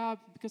different job,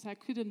 because I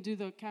couldn't do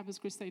the Campus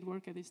Crusade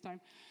work at this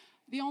time.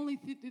 The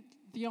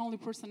only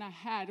person I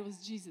had was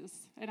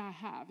Jesus, and I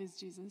have is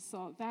Jesus.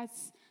 So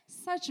that's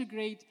such a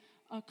great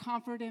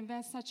comfort, and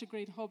that's such a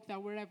great hope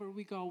that wherever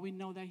we go, we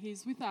know that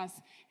he's with us,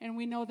 and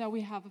we know that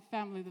we have a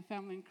family, the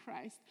family in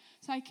Christ.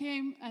 So I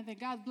came, and then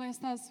God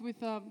blessed us with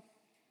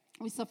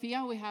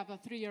Sophia. We have a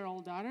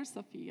 3-year-old daughter,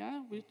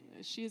 Sophia.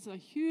 She's a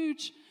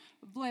huge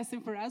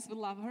blessing for us. We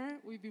love her.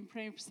 We've been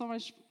praying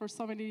for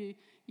so many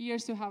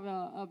years to have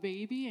a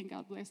baby, and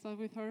God blessed us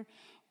with her.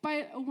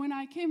 But when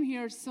I came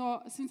here,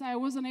 so since I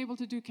wasn't able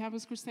to do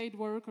Campus Crusade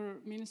work or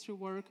ministry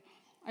work,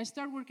 I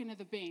started working at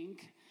the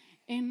bank.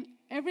 And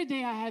every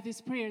day I had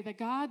this prayer that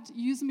God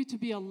used me to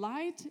be a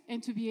light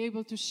and to be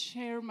able to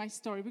share my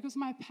story. Because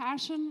my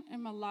passion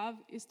and my love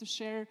is to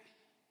share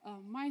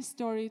my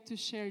story, to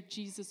share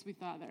Jesus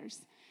with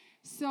others.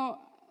 So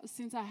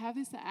since I have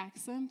this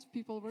accent,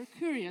 people were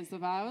curious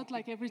about.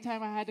 Like every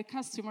time I had a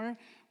customer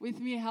with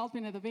me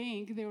helping at the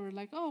bank, they were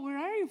like, oh, where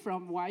are you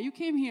from? Why you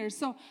came here?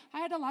 So I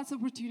had a lots of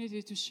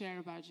opportunity to share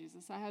about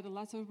Jesus. I had a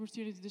lots of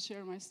opportunity to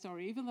share my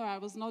story. Even though I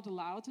was not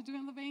allowed to do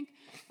in the bank,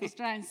 I was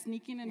trying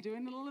sneaking and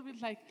doing a little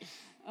bit like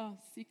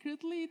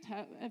secretly.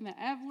 And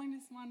Evelyn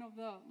is one of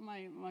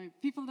my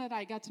people that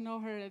I got to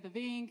know her at the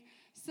bank.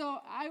 So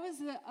I was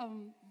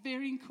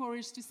very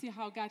encouraged to see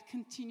how God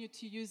continued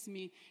to use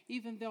me,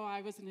 even though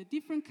I was in a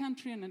different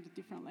country and in a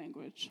different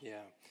language.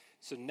 Yeah.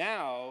 So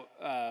now,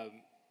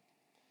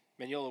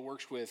 Manuela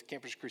works with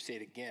Campus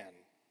Crusade again.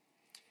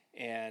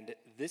 And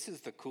this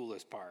is the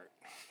coolest part.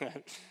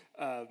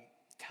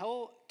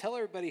 Tell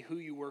everybody who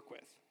you work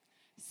with.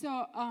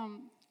 So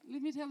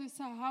let me tell you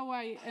how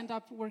I end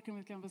up working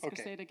with Campus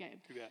Crusade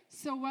again.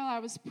 So while I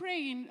was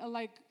praying,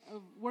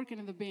 working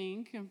in the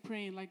bank and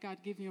praying, like, God,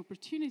 give me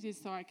opportunities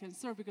so I can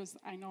serve because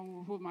I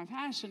know who my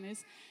passion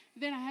is,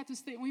 then I had to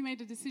stay. We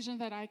made a decision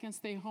that I can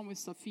stay home with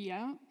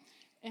Sophia.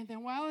 And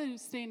then while I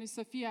was staying with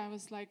Sophia, I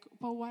was like,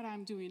 but what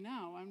I'm doing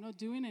now? I'm not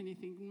doing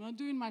anything. I'm not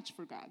doing much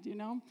for God, you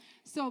know?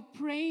 So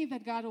praying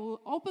that God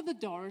will open the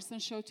doors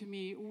and show to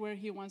me where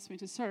he wants me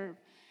to serve.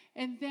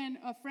 And then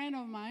a friend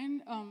of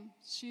mine,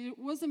 she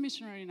was a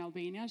missionary in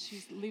Albania.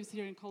 She lives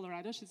here in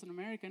Colorado. She's an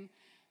American.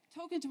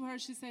 Talking to her,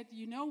 she said,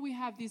 you know, we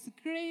have this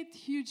great,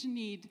 huge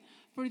need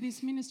for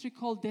this ministry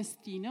called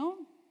Destino.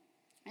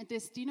 And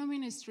Destino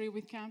Ministry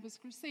with Campus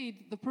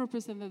Crusade, the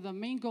purpose and the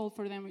main goal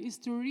for them is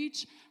to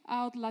reach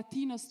out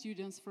Latino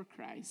students for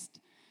Christ.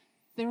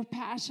 Their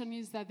passion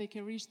is that they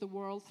can reach the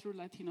world through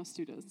Latino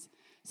students.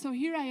 So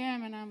here I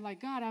am, and I'm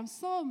like, God, I'm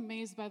so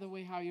amazed by the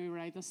way how you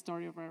write the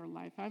story of our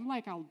life. I'm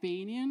like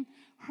Albanian,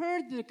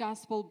 heard the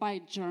gospel by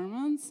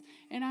Germans,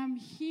 and I'm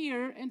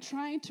here and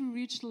trying to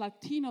reach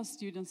Latino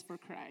students for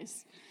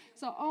Christ.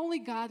 So only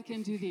God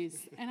can do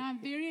this. And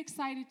I'm very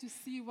excited to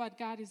see what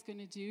God is going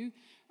to do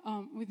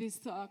with this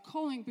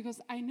calling, because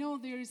I know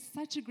there is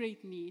such a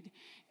great need.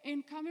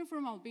 And coming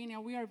from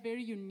Albania, we are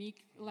very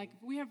unique. Like,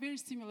 we have very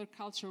similar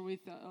culture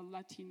with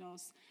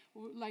Latinos.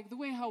 Like the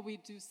way how we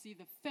do see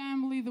the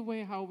family, the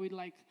way how we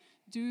like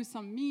do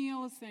some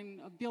meals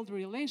and build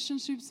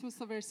relationships was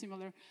so very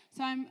similar.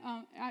 So I'm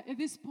at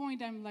this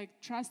point, I'm like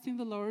trusting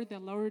the Lord. The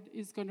Lord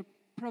is going to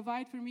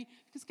provide for me,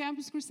 because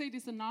Campus Crusade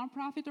is a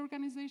nonprofit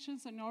organization.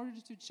 So in order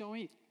to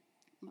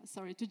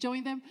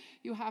join them,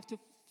 you have to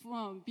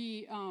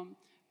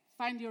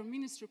find your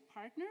ministry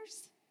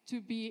partners to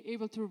be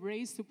able to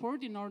raise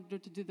support in order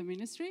to do the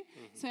ministry.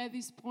 Mm-hmm. So at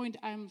this point,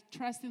 I'm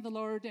trusting the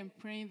Lord and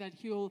praying that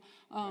He'll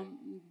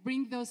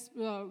bring those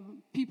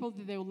people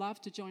that they would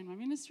love to join my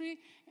ministry.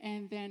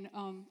 And then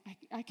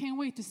I can't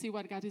wait to see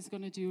what God is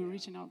going to do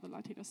reaching out the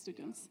Latino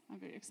students. I'm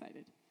very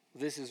excited.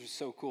 This is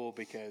so cool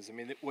because, I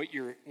mean, what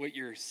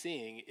you're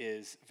seeing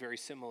is a very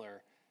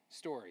similar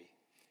story.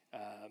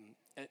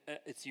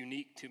 It's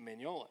unique to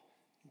Manuela.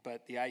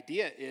 But the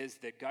idea is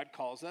that God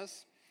calls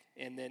us,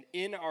 and then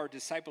in our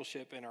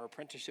discipleship and our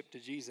apprenticeship to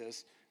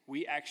Jesus,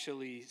 we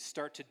actually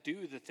start to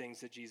do the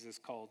things that Jesus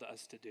called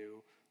us to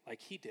do,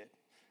 like he did,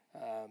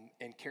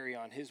 and carry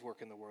on his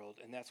work in the world.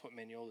 And that's what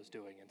Manuela is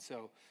doing. And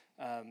so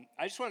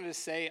I just wanted to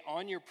say,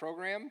 on your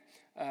program,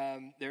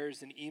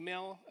 there's an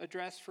email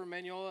address for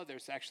Manuela.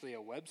 There's actually a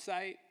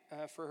website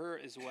for her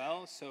as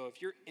well. So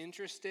if you're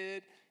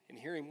interested in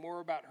hearing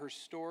more about her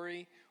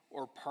story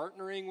or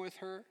partnering with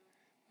her,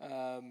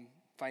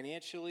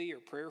 financially or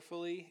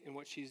prayerfully in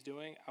what she's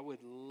doing, I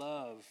would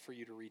love for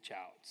you to reach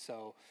out.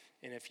 So,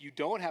 and if you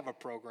don't have a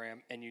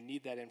program and you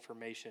need that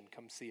information,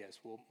 come see us.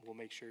 We'll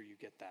make sure you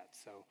get that.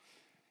 So,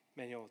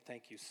 Manuela,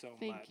 thank you so much.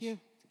 Thank you.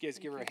 You guys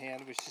give her a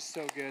hand. It was just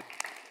so good.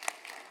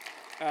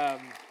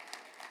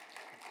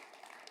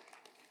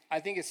 I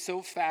think it's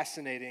so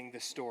fascinating,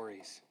 the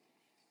stories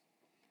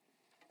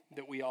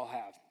that we all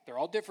have. They're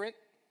all different,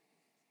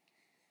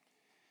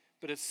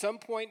 But at some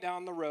point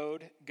down the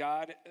road,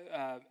 God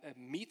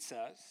meets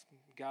us.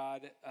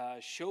 God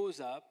shows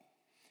up,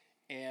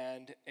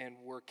 and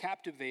we're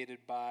captivated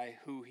by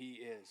who he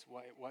is,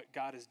 what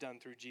God has done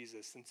through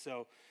Jesus. And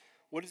so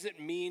what does it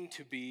mean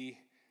to be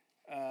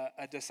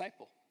a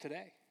disciple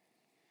today?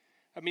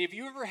 I mean, have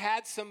you ever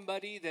had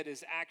somebody that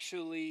has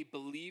actually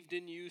believed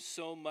in you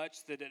so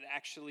much that it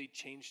actually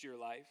changed your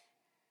life?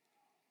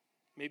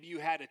 Maybe you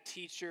had a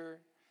teacher,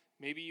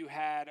 maybe you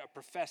had a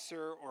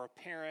professor or a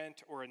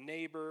parent or a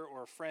neighbor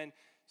or a friend,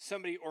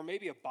 somebody, or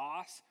maybe a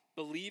boss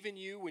believe in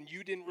you when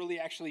you didn't really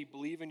actually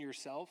believe in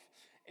yourself,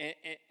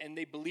 and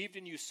they believed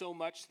in you so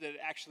much that it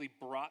actually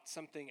brought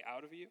something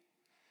out of you.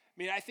 I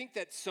mean, I think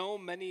that so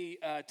many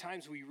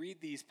times we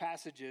read these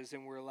passages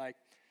and we're like,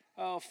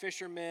 oh,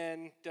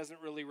 fisherman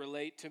doesn't really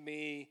relate to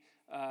me.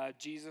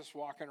 Jesus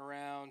walking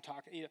around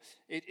talking,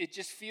 it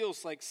just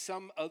feels like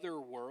some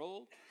other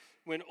world,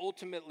 when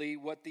ultimately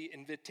what the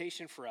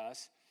invitation for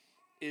us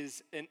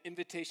is an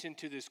invitation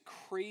to this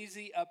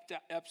crazy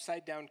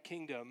upside down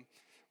kingdom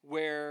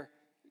where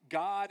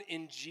God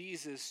in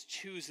Jesus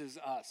chooses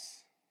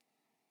us.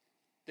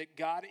 That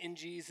God in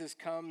Jesus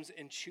comes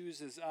and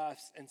chooses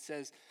us and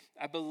says,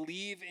 I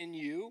believe in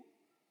you,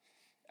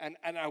 and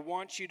I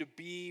want you to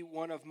be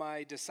one of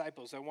my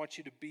disciples. I want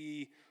you to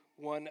be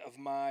one of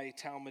my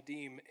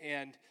Talmidim.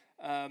 And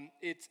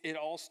it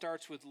all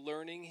starts with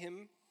learning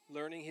him,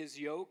 learning his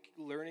yoke,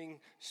 learning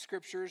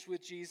scriptures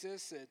with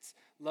Jesus. It's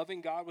loving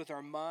God with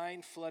our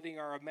mind, flooding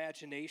our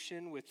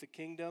imagination with the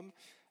kingdom,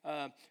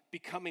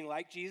 becoming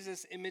like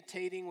Jesus,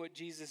 imitating what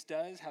Jesus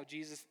does, how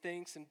Jesus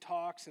thinks and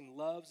talks and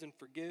loves and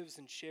forgives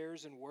and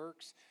shares and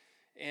works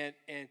and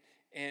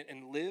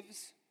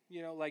lives,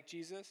 like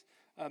Jesus.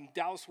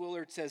 Dallas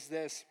Willard says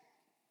this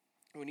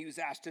when he was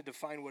asked to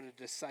define what a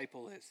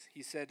disciple is.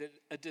 He said,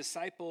 a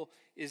disciple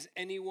is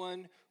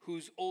anyone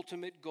whose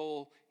ultimate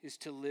goal is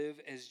to live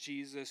as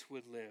Jesus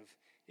would live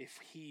if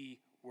he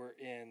were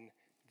in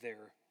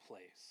their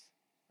place.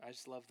 I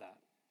just love that.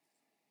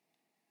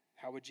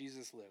 How would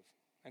Jesus live?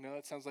 I know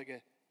that sounds like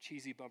a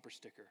cheesy bumper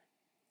sticker,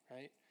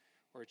 right?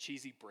 Or a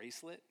cheesy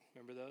bracelet.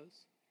 Remember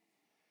those?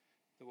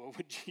 The what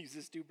would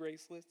Jesus do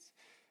bracelets?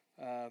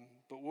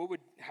 But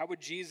how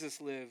would Jesus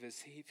live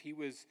if he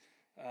was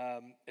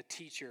a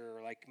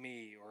teacher like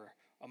me, or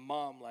a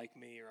mom like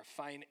me, or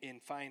in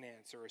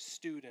finance, or a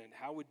student?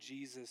 How would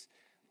Jesus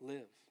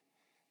live?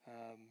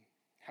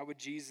 How would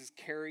Jesus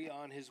carry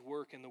on his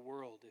work in the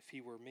world if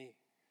he were me?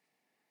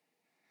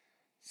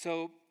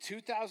 So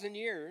 2,000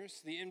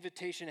 years, the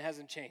invitation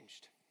hasn't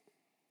changed.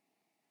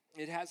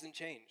 It hasn't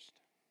changed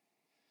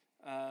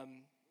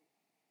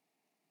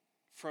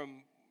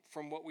from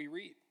what we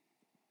read.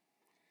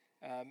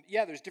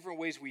 There's different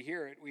ways we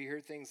hear it. We hear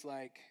things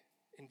like,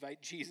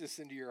 invite Jesus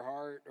into your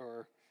heart,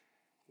 or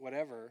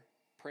whatever,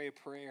 pray a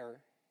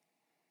prayer.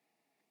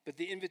 But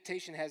the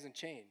invitation hasn't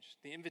changed.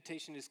 The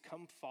invitation is,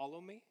 come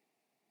follow me.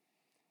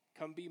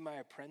 Come be my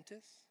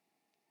apprentice.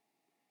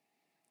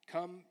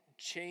 Come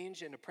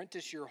change and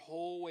apprentice your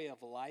whole way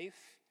of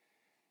life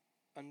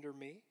under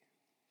me.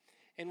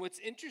 And what's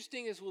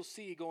interesting is we'll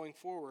see going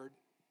forward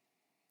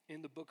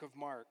in the book of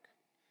Mark.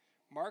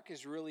 Mark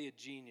is really a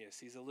genius.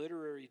 He's a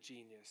literary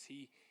genius.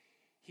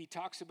 He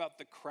talks about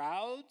the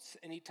crowds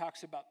and he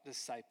talks about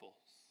disciples.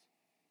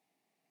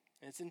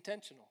 And it's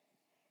intentional.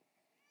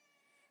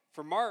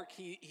 For Mark,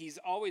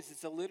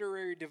 it's a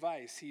literary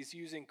device. He's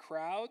using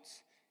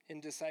crowds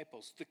and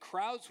disciples. The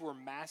crowds were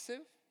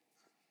massive.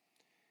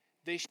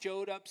 They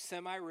showed up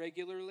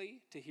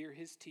semi-regularly to hear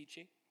his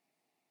teaching.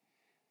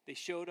 They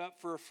showed up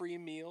for a free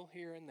meal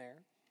here and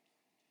there.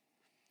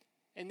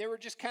 And they were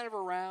just kind of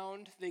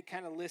around. They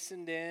kind of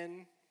listened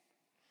in.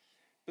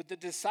 But the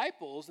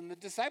disciples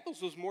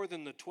was more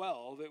than the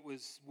 12. It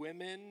was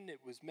women, it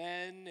was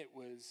men, it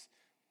was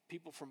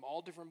people from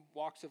all different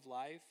walks of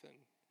life. And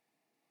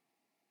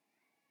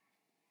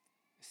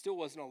it still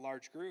wasn't a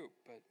large group,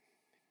 but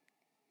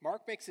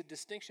Mark makes a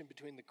distinction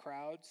between the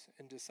crowds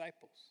and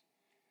disciples.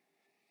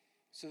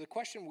 So the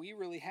question we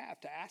really have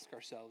to ask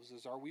ourselves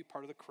is, are we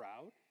part of the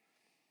crowd?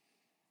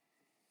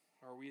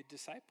 Or are we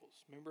disciples?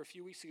 Remember a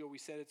few weeks ago we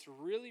said it's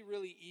really,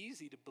 really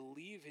easy to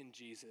believe in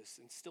Jesus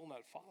and still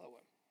not follow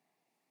him.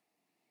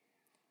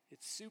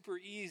 It's super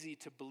easy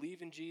to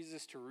believe in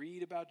Jesus, to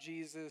read about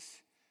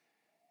Jesus,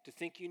 to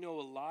think you know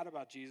a lot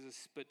about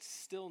Jesus, but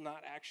still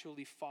not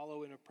actually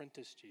follow and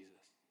apprentice Jesus.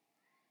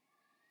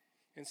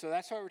 And so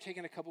that's why we're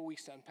taking a couple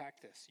weeks to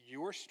unpack this.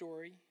 Your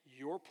story,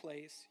 your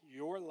place,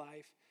 your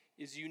life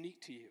is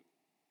unique to you.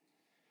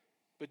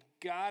 But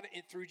God,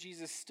 through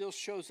Jesus, still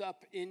shows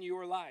up in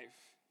your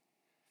life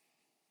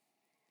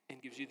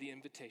and gives you the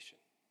invitation.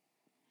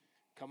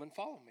 Come and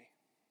follow me.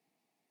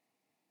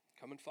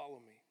 Come and follow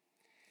me.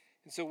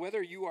 And so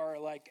whether you are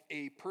like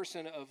a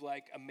person of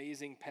like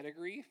amazing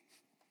pedigree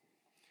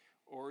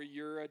or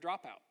you're a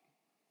dropout,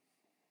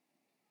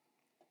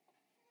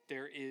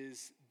 there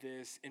is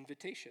this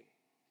invitation.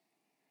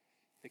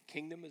 The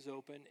kingdom is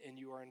open and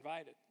you are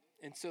invited.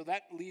 And so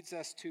that leads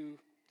us to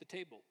the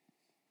table.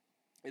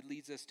 It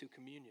leads us to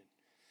communion.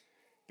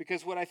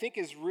 Because what I think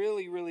is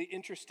really, really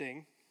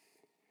interesting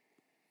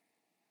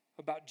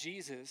about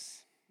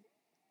Jesus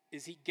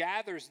is he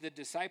gathers the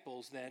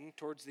disciples then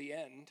towards the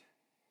end,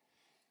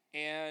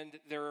 and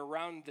they're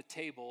around the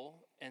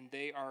table, and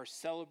they are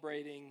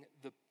celebrating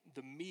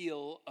the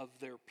meal of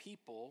their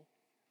people.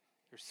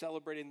 They're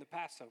celebrating the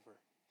Passover.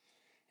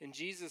 And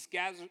Jesus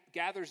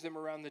gathers them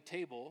around the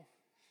table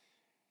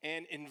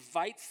and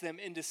invites them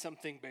into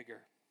something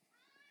bigger.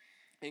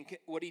 And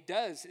what he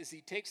does is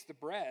he takes the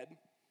bread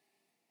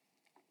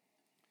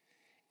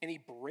and he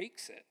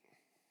breaks it.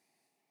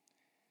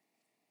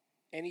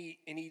 And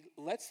he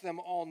lets them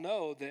all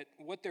know that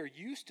what they're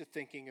used to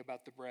thinking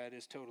about the bread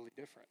is totally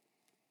different.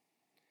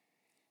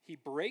 He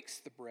breaks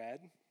the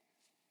bread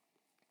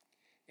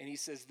and he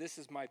says, "This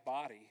is my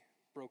body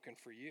broken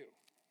for you."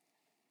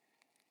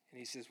 And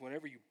he says,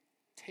 whenever you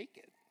take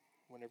it,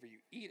 whenever you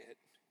eat it,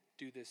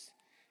 do this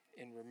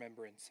in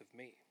remembrance of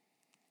me.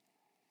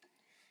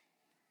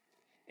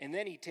 And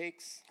then he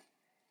takes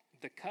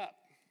the cup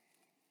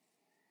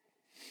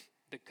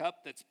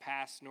that's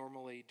passed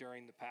normally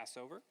during the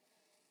Passover,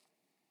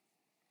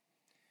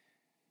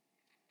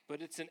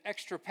 but it's an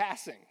extra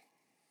passing.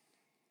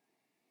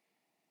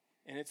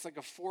 And it's like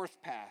a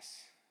fourth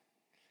pass.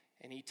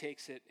 And he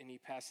takes it and he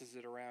passes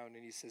it around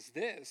and he says,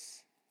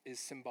 "This is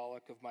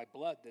symbolic of my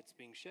blood that's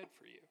being shed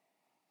for you."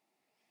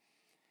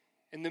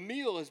 And the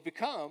meal has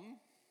become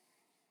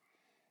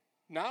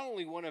not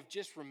only one of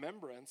just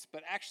remembrance,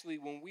 but actually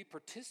when we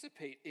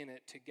participate in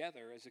it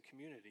together as a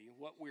community,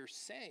 what we're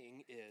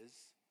saying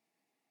is,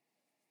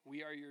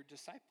 we are your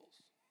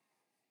disciples.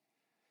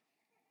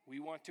 We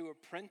want to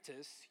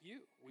apprentice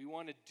you. We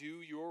want to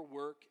do your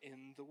work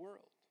in the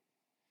world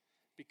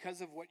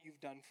because of what you've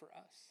done for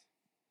us.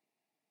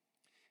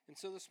 And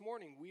so this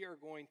morning, we are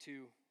going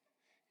to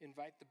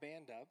invite the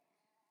band up,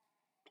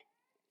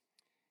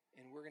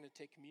 and we're going to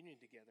take communion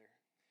together.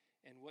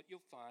 And what you'll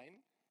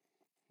find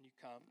when you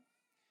come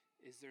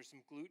is there's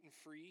some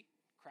gluten-free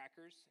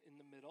crackers in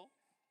the middle.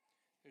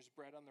 There's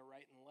bread on the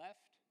right and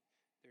left.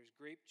 There's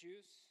grape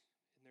juice,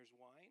 and there's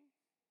wine.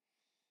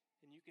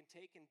 And you can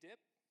take and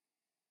dip,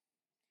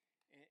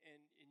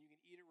 and you can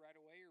eat it right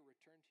away or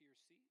return to your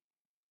seat.